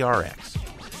and PRX.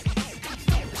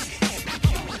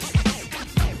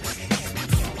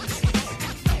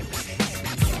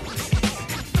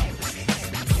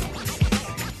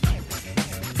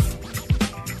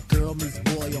 Girl meets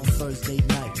boy on Thursday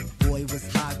night. Boy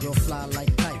was high, girl fly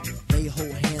like kite. They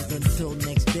hold hands until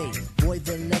next day. Boy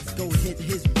then let's go hit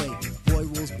his way. Boy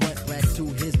rolls blunt back to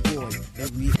his boys.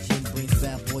 Every gym brings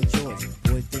bad boy joy.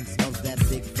 Boy thinks of that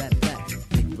big fat fat.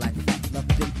 Big black fat, love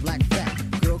big black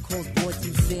fat. Girl calls boy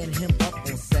to stand him up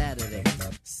on Saturday.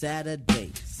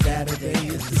 Saturday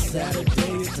is the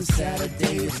Saturday, it's a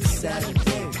Saturday, it's a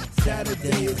Saturday.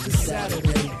 Saturday is the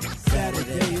Saturday,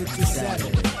 Saturday is the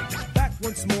Saturday.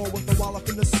 Once more with the wall up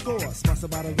in the score. Sponsored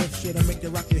by the riff shit to make you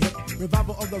rock your hip.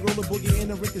 Revival of the roller boogie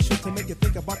in a ricochet shit to make you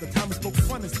think about the time we spoke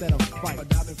fun instead of fight. A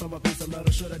diving from a piece of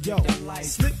metal should have done light.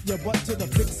 Slip your butt to the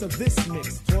fix of this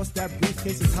mix. Toss that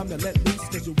briefcase, it's time to let loose.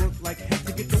 Cause you work like heck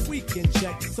to get the weekend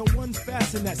check. So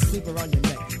unfasten that sleeper on your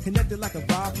neck. Connected like a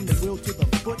vibe from the wheel to the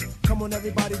foot. Come on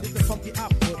everybody, get the funky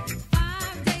output.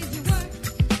 5 days you work,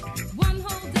 1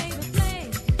 whole day to play.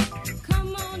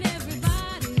 Come on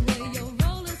everybody, wear your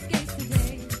roller skates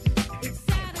today. It's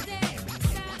Saturday,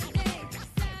 Saturday,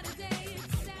 Saturday,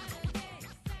 it's Saturday,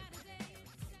 Saturday.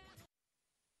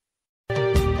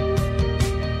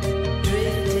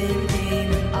 Drifting in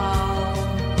all,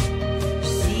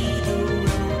 see the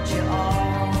road you're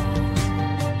on.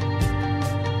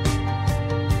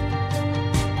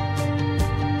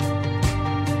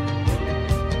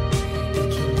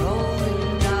 It can roll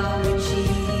down your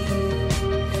cheek,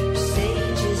 say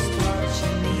just what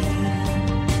you need,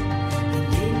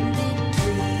 and in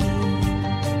between,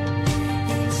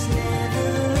 it's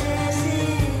never as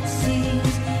it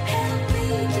seems. Help me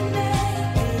to make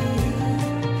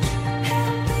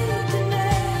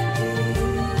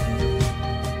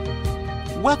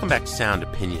it. Welcome back to Sound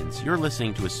Opinions. You're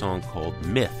listening to a song called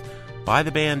Myth by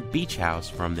the band Beach House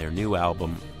from their new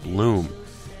album, Bloom.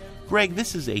 Greg,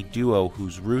 this is a duo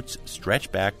whose roots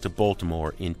stretch back to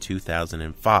Baltimore in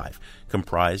 2005,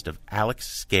 comprised of Alex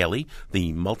Scaly,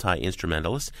 the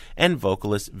multi-instrumentalist, and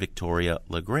vocalist Victoria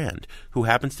Legrand, who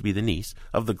happens to be the niece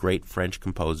of the great French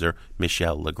composer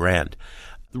Michel Legrand.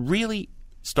 Really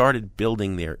started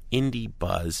building their indie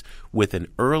buzz with an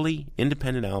early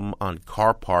independent album on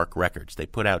Car Park Records. They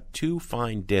put out 2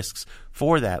 fine discs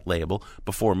for that label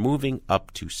before moving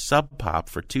up to Sub Pop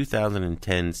for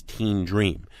 2010's Teen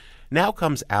Dream. Now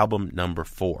comes album number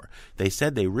 4. They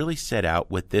said they really set out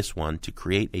with this one to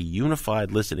create a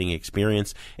unified listening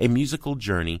experience, a musical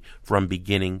journey from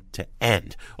beginning to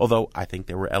end, although I think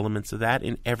there were elements of that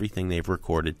in everything they've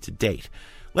recorded to date.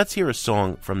 Let's hear a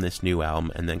song from this new album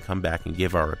and then come back and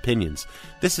give our opinions.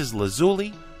 This is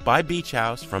Lazuli by Beach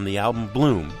House from the album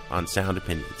Bloom on Sound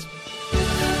Opinions.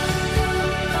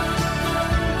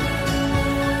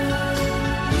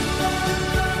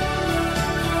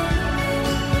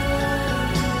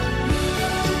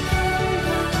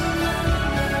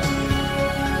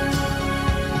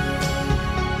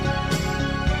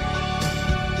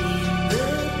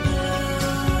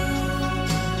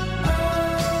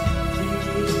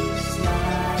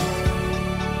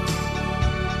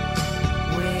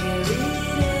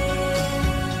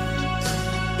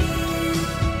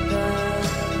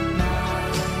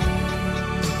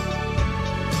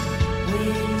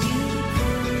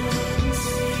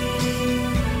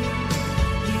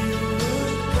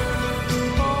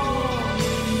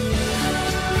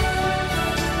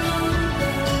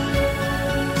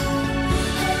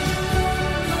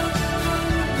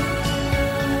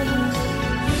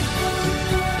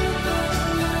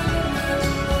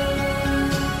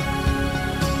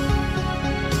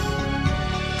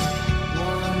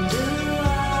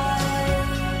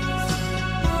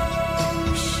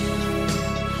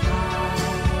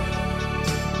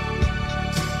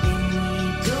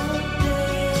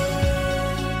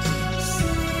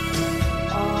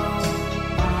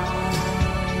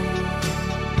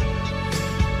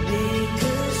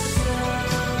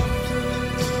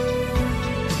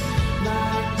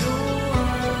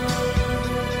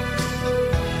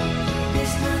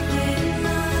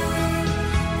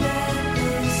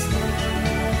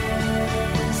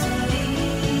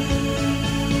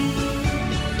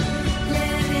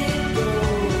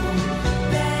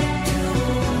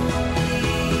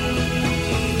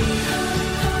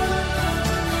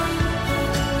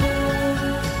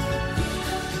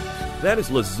 That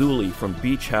is Lazuli from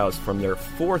Beach House from their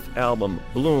fourth album,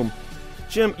 Bloom.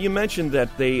 Jim, you mentioned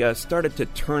that they started to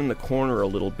turn the corner a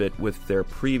little bit with their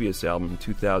previous album,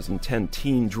 2010,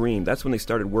 Teen Dream. That's when they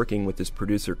started working with this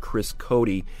producer, Chris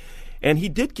Cody. And he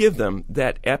did give them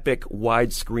that epic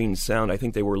widescreen sound I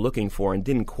think they were looking for and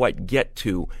didn't quite get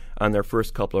to on their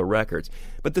first couple of records.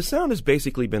 But the sound has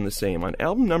basically been the same. On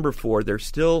album number 4, they're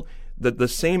still... The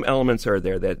same elements are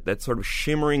there, that sort of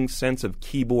shimmering sense of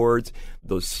keyboards,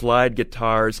 those slide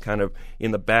guitars kind of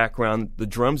in the background. The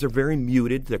drums are very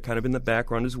muted. They're kind of in the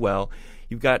background as well.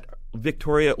 You've got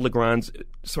Victoria Legrand's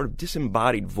sort of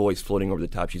disembodied voice floating over the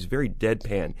top. She's very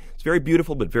deadpan. It's very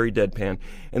beautiful, but very deadpan.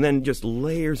 And then just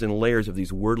layers and layers of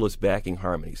these wordless backing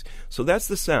harmonies. So that's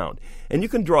the sound. And you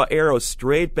can draw arrows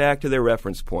straight back to their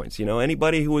reference points. You know,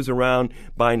 anybody who was around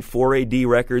buying 4AD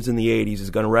records in the 80s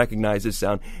is going to recognize this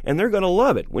sound, and they're going to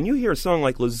love it. When you hear a song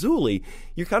like Lazuli,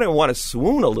 you kind of want to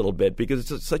swoon a little bit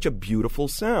because it's such a beautiful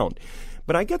sound.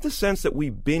 But I get the sense that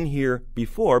we've been here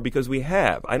before because we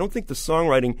have. I don't think the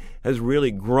songwriting has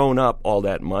really grown up all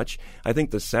that much. I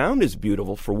think the sound is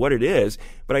beautiful for what it is,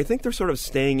 but I think they're sort of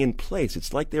staying in place.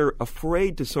 It's like they're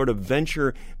afraid to sort of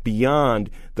venture beyond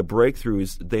the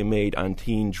breakthroughs they made on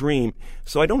Teen Dream.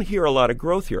 So I don't hear a lot of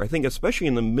growth here. I think especially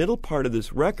in the middle part of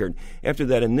this record, after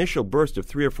that initial burst of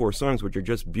 3 or 4 songs, which are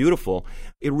just beautiful,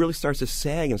 it really starts to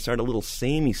sag and start a little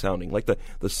samey sounding, like the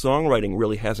songwriting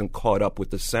really hasn't caught up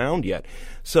with the sound yet.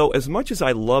 So as much as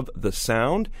I love the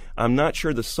sound, I'm not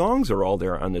sure the songs are all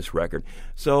there on this record.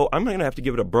 So I'm going to have to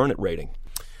give it a burn it rating.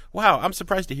 Wow, I'm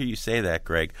surprised to hear you say that,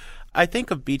 Greg. I think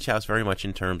of Beach House very much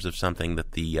in terms of something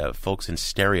that the folks in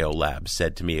Stereo Lab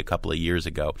said to me a couple of years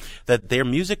ago, that their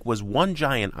music was one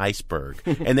giant iceberg,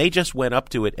 and they just went up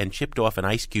to it and chipped off an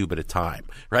ice cube at a time,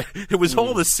 right? It was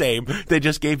all the same. They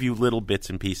just gave you little bits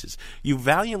and pieces. You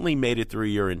valiantly made it through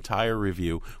your entire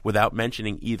review without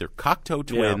mentioning either Cocteau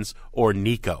Twins or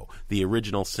Nico, the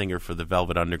original singer for the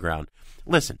Velvet Underground.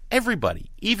 Listen,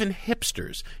 everybody, even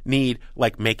hipsters, need,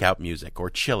 like, make-out music or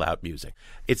chill-out music.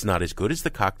 It's not as good as the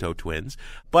Cocteau Twins,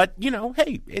 but, you know,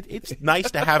 hey, it's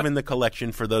nice to have in the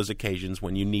collection for those occasions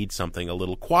when you need something a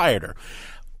little quieter.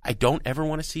 I don't ever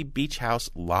want to see Beach House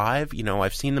live. You know,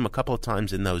 I've seen them a couple of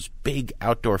times in those big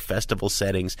outdoor festival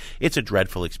settings. It's a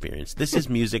dreadful experience. This is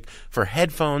music for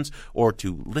headphones or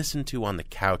to listen to on the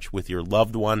couch with your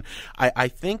loved one. I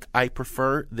think I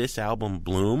prefer this album,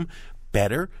 Bloom,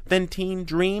 better than Teen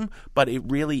Dream, but it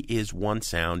really is one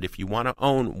sound. If you want to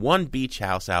own one Beach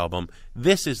House album,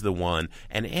 this is the one,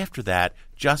 and after that,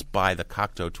 just buy the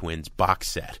Cocteau Twins box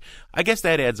set. I guess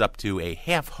that adds up to a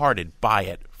half-hearted buy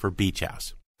it for Beach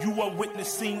House. You are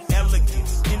witnessing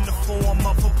elegance in the form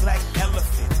of a black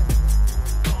elephant.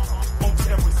 Okay.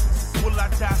 terraces? Will I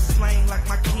die slain like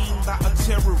my king by a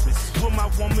terrorist? Will my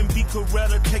woman be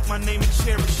Coretta, take my name and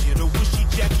cherish it? Or will she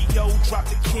Jackie O, drop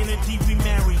the Kennedy,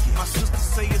 remarry it? My sister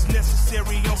say it's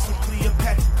necessary on some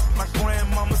Cleopatra. My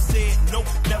grandmama said nope,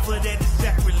 never, that is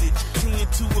sacrilege.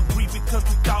 Tend to agree because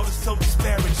the thought is so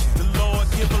disparaging. The Lord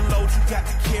give a load, you got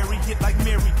to carry it like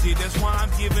Mary did. That's why I'm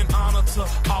giving honor to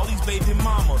all these baby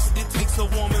mamas. It takes a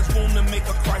woman's womb to make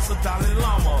a Christ or Dalai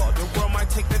Lama. The world might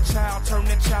take that child, turn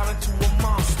that child into a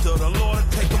monster. The Lord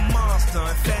will take a monster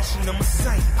and fashion him a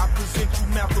saint. I present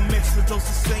you Malcolm X for those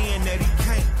who saying that he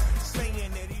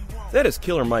can't. That is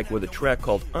Killer Mike with a track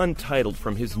called Untitled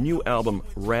from his new album,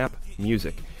 Rap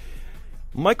Music.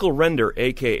 Michael Render,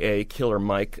 a.k.a. Killer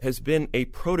Mike, has been a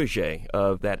protege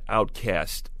of that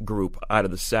Outkast group out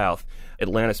of the South,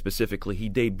 Atlanta specifically. He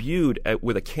debuted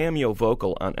with a cameo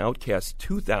vocal on Outkast's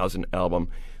 2000 album,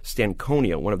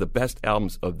 Stankonia, one of the best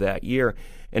albums of that year,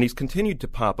 and he's continued to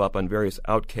pop up on various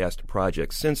Outkast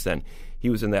projects since then. He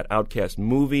was in that Outkast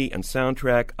movie and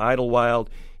soundtrack, Idlewild.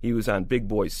 He was on Big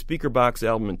Boy's Speaker Box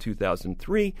album in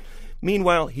 2003.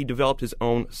 Meanwhile, he developed his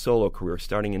own solo career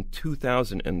starting in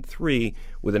 2003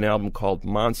 with an album called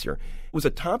Monster. It was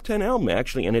a top 10 album,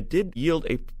 actually, and it did yield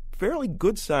a fairly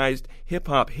good-sized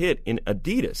hip-hop hit in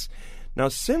Adidas. Now,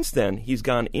 since then, he's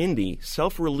gone indie,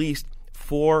 self-released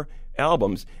 4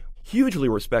 albums, hugely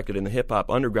respected in the hip-hop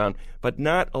underground, but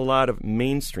not a lot of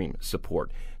mainstream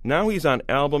support. Now he's on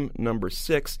album number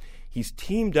 6. He's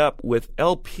teamed up with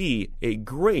LP, a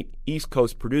great East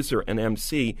Coast producer and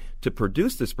MC, to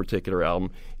produce this particular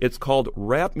album. It's called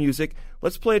Rap Music.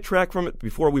 Let's play a track from it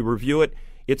before we review it.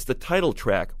 It's the title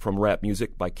track from Rap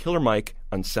Music by Killer Mike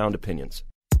on Sound Opinions.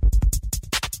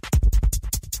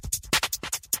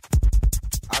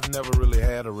 I've never really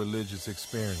had a religious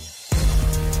experience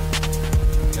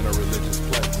in a religious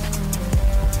place.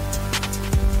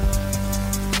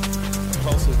 The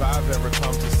closest I've ever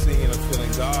come to seeing or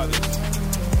feeling God is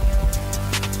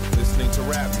listening to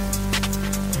rap music.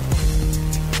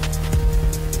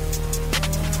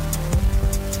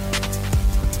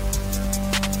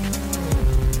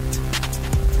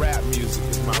 Rap music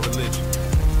is my religion.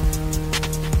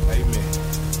 Amen.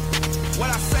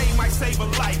 What I say might save a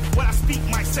life. What I speak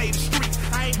might save the street.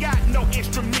 I ain't got no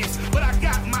instruments, but I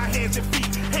got my hands and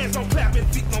feet. Hands on clap and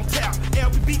feet on tap.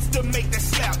 LB beats to make that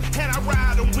slap. And I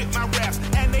ride them with my raps.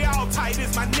 And they all tight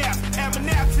as my naps. And my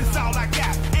naps is all I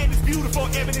got. And it's beautiful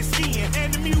evidence skin.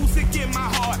 And the music in my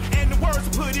heart. And the words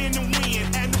put in the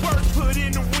wind. And the words put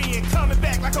in the wind. Coming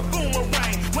back like a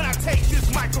boomerang. When I take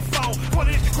this microphone,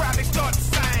 pointed at the crowd, they start to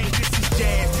sing. This is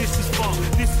jazz, this is funk,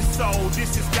 this is soul,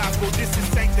 this is gospel, this is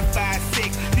sanctified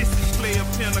sex, this is player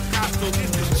Pentecostal,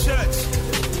 this is church.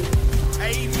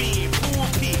 Amen,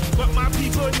 pulpit, what my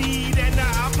people need and the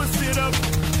opposite of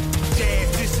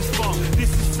jazz. This is funk, this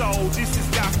is soul, this is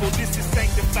gospel, this is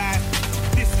sanctified,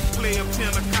 this is player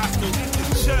Pentecostal,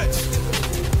 this is church.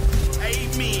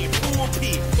 Amen,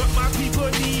 pulpit, what my people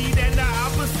need and the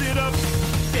opposite of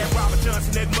that Robert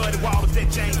Johnson, that Muddy Waters, that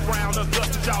James Brown,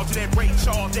 Augusta Georgia, that Ray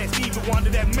Charles, that Stevie Wonder,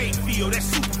 that Mayfield, that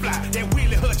Superfly, that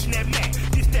Willie Hutch, and that Mac.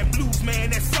 This that blues man,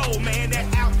 that soul man, that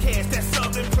Outkast, that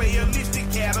Southern playalistic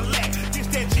Cadillac. This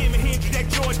that Jimi Hendrix, that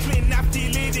George Clinton, I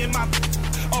feel it in my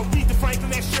Aretha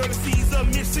Franklin, that Shirley Caesar,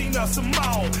 Messina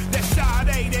Simone, that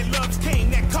Sade, that Love's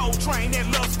King, that Coltrane, that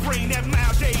Love Spring, that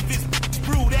Miles Davis,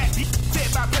 Brew, that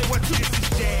said by Play 1, 2. This is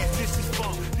jazz, this is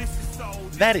funk, this is soul.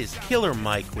 That is Killer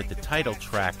Mike with the title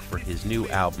track for his new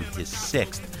album, his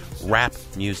 6th, Rap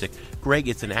Music. Greg,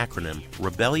 it's an acronym.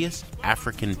 Rebellious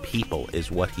African People is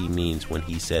what he means when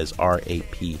he says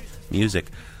R-A-P Music.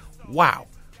 Wow,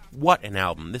 what an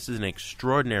album. This is an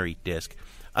extraordinary disc.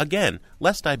 Again,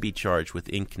 lest I be charged with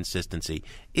inconsistency,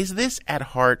 is this at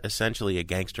heart essentially a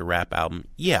gangster rap album?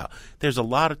 Yeah, there's a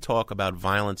lot of talk about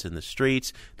violence in the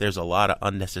streets, there's a lot of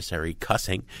unnecessary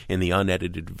cussing in the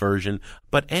unedited version,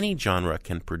 but any genre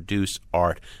can produce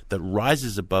art that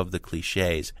rises above the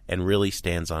cliches and really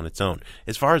stands on its own.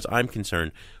 As far as I'm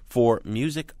concerned, for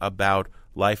music about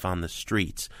life on the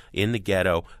streets, in the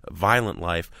ghetto, violent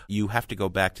life, you have to go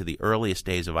back to the earliest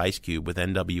days of Ice Cube with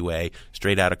NWA,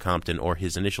 Straight Outta Compton, or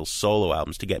his initial solo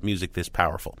albums to get music this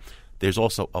powerful. There's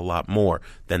also a lot more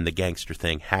than the gangster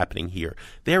thing happening here.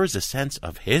 There is a sense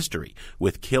of history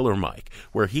with Killer Mike,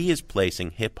 where he is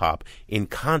placing hip-hop in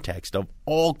context of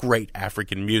all great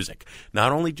African music.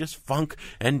 Not only just funk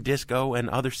and disco and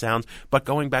other sounds, but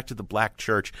going back to the Black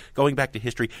Church, going back to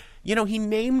history. You know, he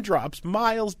name drops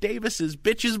Miles Davis's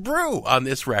Bitches Brew on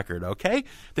this record, okay?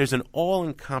 There's an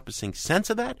all-encompassing sense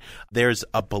of that. There's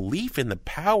a belief in the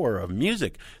power of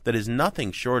music that is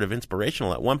nothing short of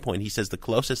inspirational. At one point, he says, the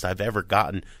closest I've ever ever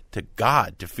gotten to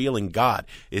God, to feeling God,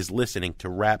 is listening to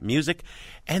rap music.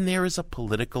 And there is a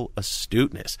political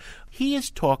astuteness. He is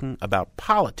talking about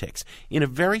politics in a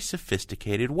very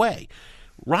sophisticated way.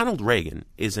 Ronald Reagan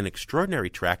is an extraordinary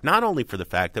track, not only for the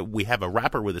fact that we have a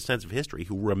rapper with a sense of history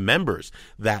who remembers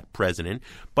that president,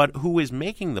 but who is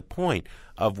making the point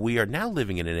of we are now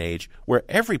living in an age where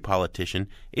every politician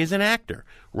is an actor.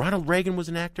 Ronald Reagan was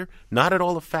an actor, not at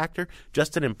all a factor,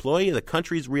 just an employee of the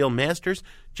country's real masters,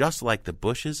 just like the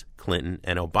Bushes, Clinton,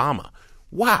 and Obama.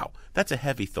 Wow, that's a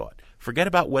heavy thought. Forget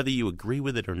about whether you agree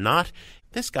with it or not.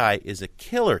 This guy is a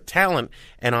killer talent,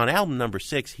 and on album number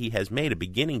 6, he has made a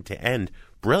beginning-to-end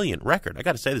brilliant record. I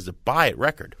got to say, this is a buy-it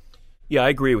record. Yeah, I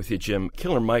agree with you, Jim.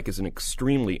 Killer Mike is an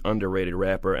extremely underrated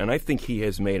rapper, and I think he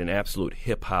has made an absolute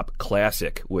hip-hop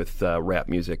classic with rap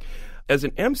music. As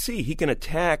an MC, he can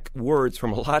attack words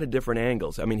from a lot of different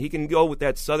angles. I mean, he can go with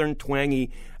that southern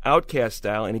twangy Outkast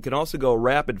style, and he can also go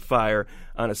rapid fire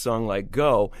on a song like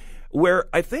Go, where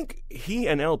I think he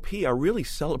and LP are really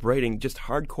celebrating just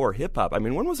hardcore hip-hop. I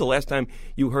mean, when was the last time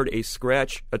you heard a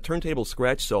turntable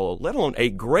scratch solo, let alone a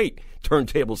great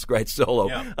turntable scratch solo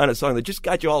on a song that just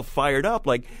got you all fired up?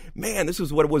 Like, man, this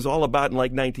is what it was all about in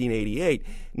like 1988.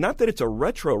 Not that it's a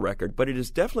retro record, but it is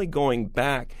definitely going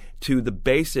back to the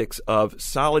basics of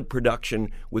solid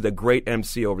production with a great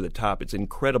MC over the top. It's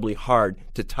incredibly hard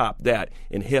to top that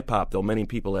in hip-hop, though many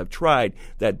people have tried.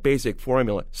 That basic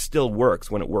formula still works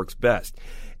when it works best.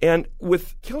 And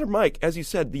with Killer Mike, as you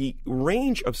said, the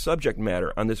range of subject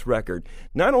matter on this record,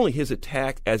 not only his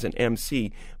attack as an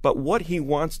MC, but what he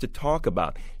wants to talk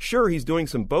about. Sure, he's doing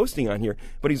some boasting on here,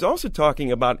 but he's also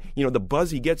talking about, the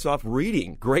buzz he gets off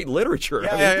reading great literature.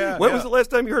 When was the last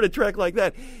time you heard a track like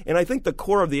that? And I think the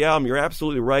core of the album, you're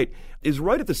absolutely right, is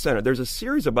right at the center. There's a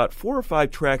series of about 4 or 5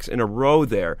 tracks in a row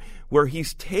there where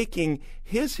he's taking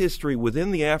his history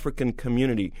within the African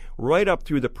community right up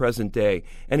through the present day,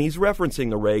 and he's referencing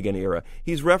the Reagan era.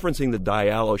 He's referencing the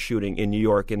Diallo shooting in New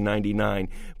York in '99.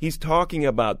 He's talking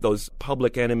about those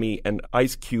Public Enemy and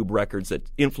Ice Cube records that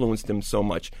influenced him so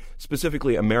much,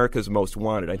 specifically America's Most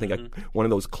Wanted. I think one of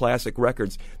those classic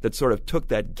records that sort of took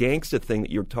that gangsta thing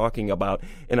that you're talking about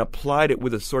and applied it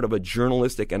with a sort of a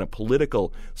journalistic and a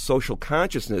political social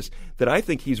consciousness that I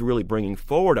think he's really bringing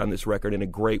forward on this record in a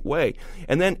great way.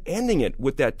 And then ending it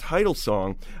with that title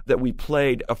song that we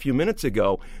played a few minutes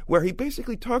ago, where he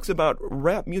basically talks about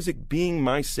rap music being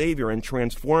my savior and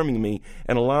transforming me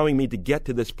and allowing me to get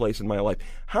to this place in my life.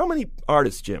 How many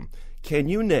artists, Jim, can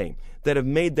you name that have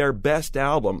made their best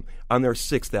album on their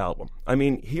 6th album? I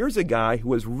mean, here's a guy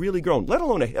who has really grown, let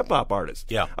alone a hip-hop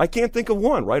artist. Yeah. I can't think of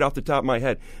one right off the top of my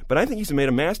head, but I think he's made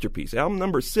a masterpiece. Album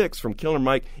number 6 from Killer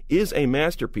Mike is a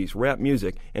masterpiece, rap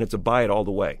music, and it's a buy it all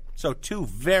the way. So 2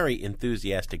 very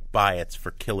enthusiastic buy-its for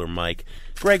Killer Mike.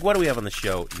 Greg, what do we have on the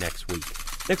show next week?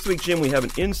 Next week, Jim, we have an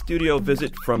in-studio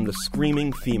visit from the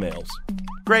Screaming Females.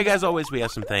 Greg, as always, we have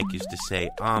some thank yous to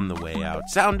say on the way out.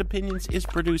 Sound Opinions is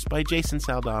produced by Jason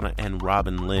Saldana and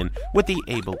Robin Lynn with the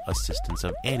able assistance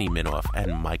of Annie Minoff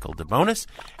and Michael DeBonis.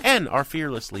 And our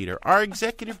fearless leader, our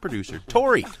executive producer,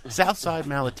 Tori Southside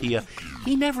Malatia.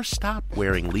 He never stopped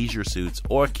wearing leisure suits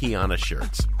or Kiana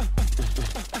shirts.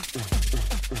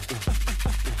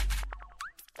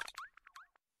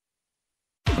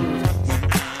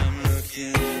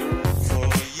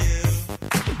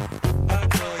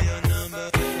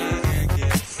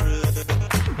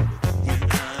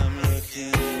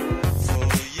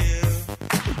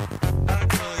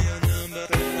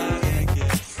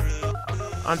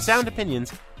 On Sound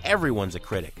Opinions, everyone's a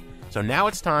critic. So now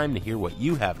it's time to hear what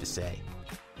you have to say.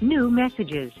 New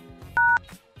messages.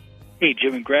 Hey,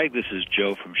 Jim and Greg, this is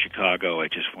Joe from Chicago. I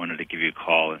just wanted to give you a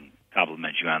call and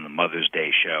compliment you on the Mother's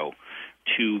Day show.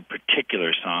 2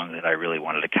 particular songs that I really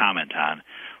wanted to comment on.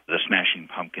 The Smashing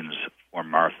Pumpkins or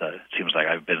Martha. It seems like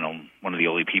I've been one of the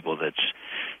only people that's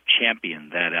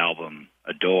championed that album,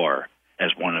 Adore,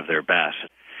 as one of their best.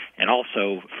 And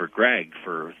also for Greg,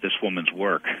 for this woman's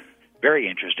work. Very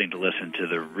interesting to listen to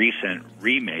the recent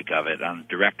remake of it on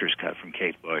director's cut from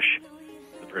Kate Bush.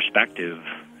 The perspective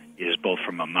is both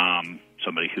from a mom,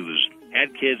 somebody who's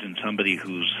had kids, and somebody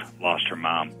who's lost her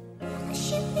mom. I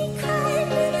should be crying,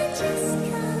 but I just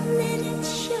can't let it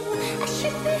show. I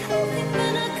should be hoping,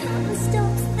 but I can't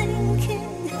stop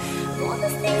thinking. All the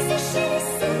things I should have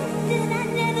said that I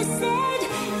never said.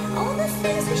 All the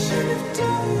things we should have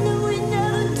done that we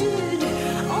never did.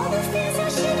 All the things I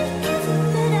should have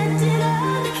given that I didn't.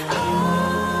 Oh,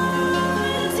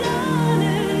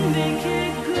 darling, make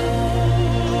it go.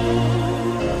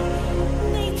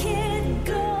 Make it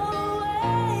go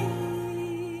away.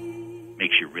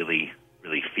 Makes you really,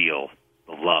 really feel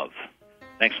the love.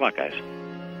 Thanks a lot, guys.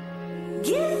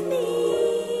 Give me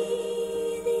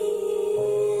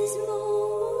these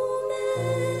moments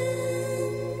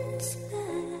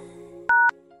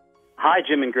back. Hi,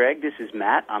 Jim and Greg. This is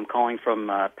Matt. I'm calling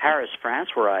from Paris, France,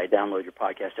 where I download your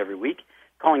podcast every week.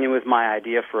 Calling in with my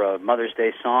idea for a Mother's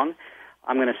Day song.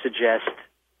 I'm going to suggest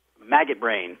Maggot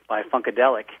Brain by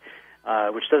Funkadelic,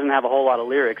 which doesn't have a whole lot of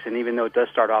lyrics, and even though it does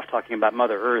start off talking about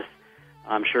Mother Earth,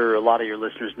 I'm sure a lot of your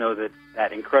listeners know that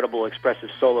that incredible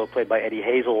expressive solo played by Eddie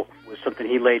Hazel was something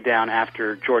he laid down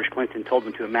after George Clinton told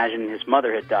him to imagine his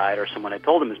mother had died or someone had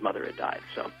told him his mother had died.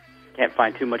 So can't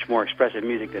find too much more expressive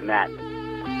music than that.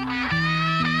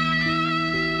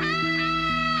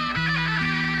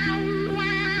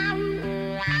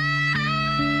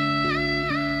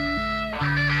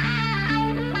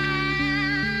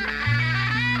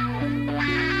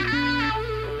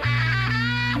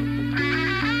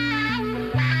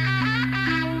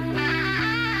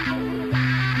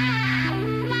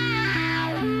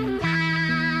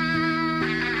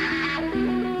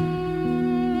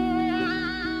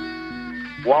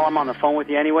 While I'm on the phone with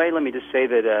you anyway, let me just say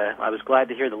that I was glad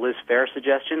to hear the Liz Phair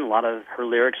suggestion. A lot of her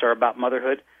lyrics are about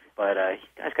motherhood, but you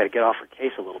guys got to get off her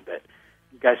case a little bit.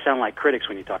 You guys sound like critics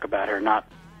when you talk about her, not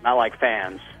like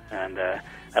fans, and I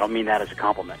don't mean that as a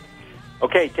compliment.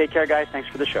 Okay, take care, guys. Thanks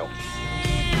for the show.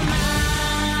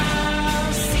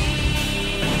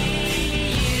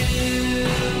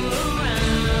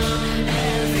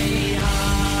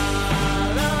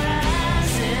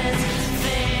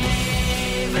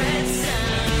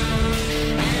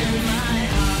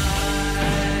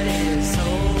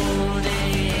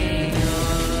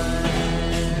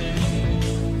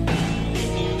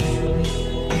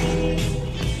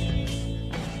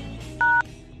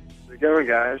 Going,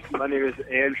 guys. My name is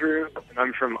Andrew, and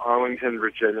I'm from Arlington,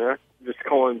 Virginia. I'm just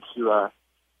calling to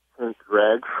thank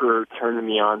Greg for turning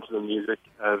me on to the music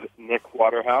of Nick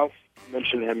Waterhouse. I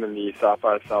mentioned him in the South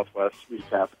by Southwest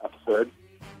recap episode.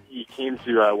 He came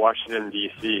to Washington,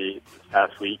 D.C. this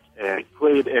past week and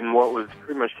played in what was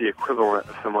pretty much the equivalent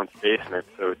of someone's basement,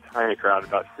 so a tiny crowd,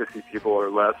 about 50 people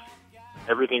or less.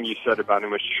 Everything you said about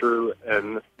him was true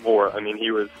and more. I mean,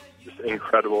 he was just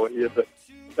incredible. He had the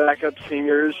backup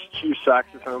singers, 2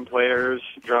 saxophone players,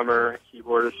 drummer,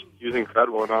 keyboardist. He was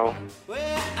incredible and all.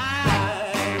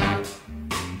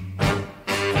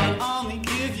 Only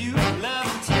give you love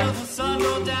until the sun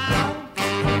goes down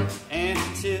and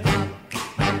until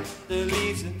the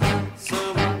leaves of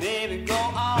summer, baby, go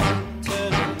on,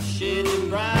 turn shitty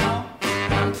brown.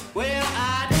 Well,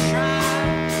 I try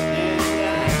and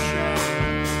I try,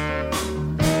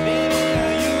 baby,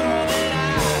 you know that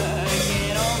I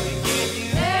can only give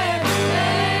you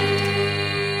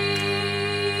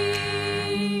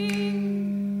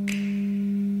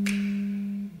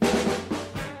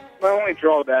My only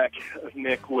drawback of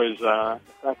Nick was the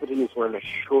fact that he was wearing a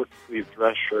short-sleeved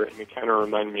dress shirt, and it kind of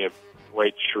reminded me of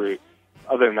Dwight Schrute.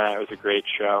 Other than that, it was a great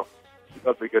show. Keep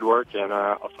up the good work, and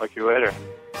I'll talk to you later.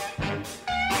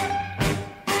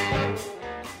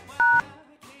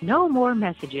 No more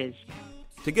messages.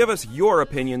 To give us your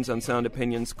opinions on Sound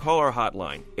Opinions, call our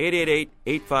hotline,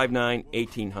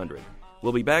 888-859-1800.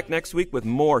 We'll be back next week with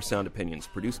more Sound Opinions,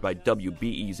 produced by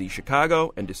WBEZ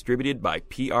Chicago and distributed by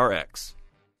PRX.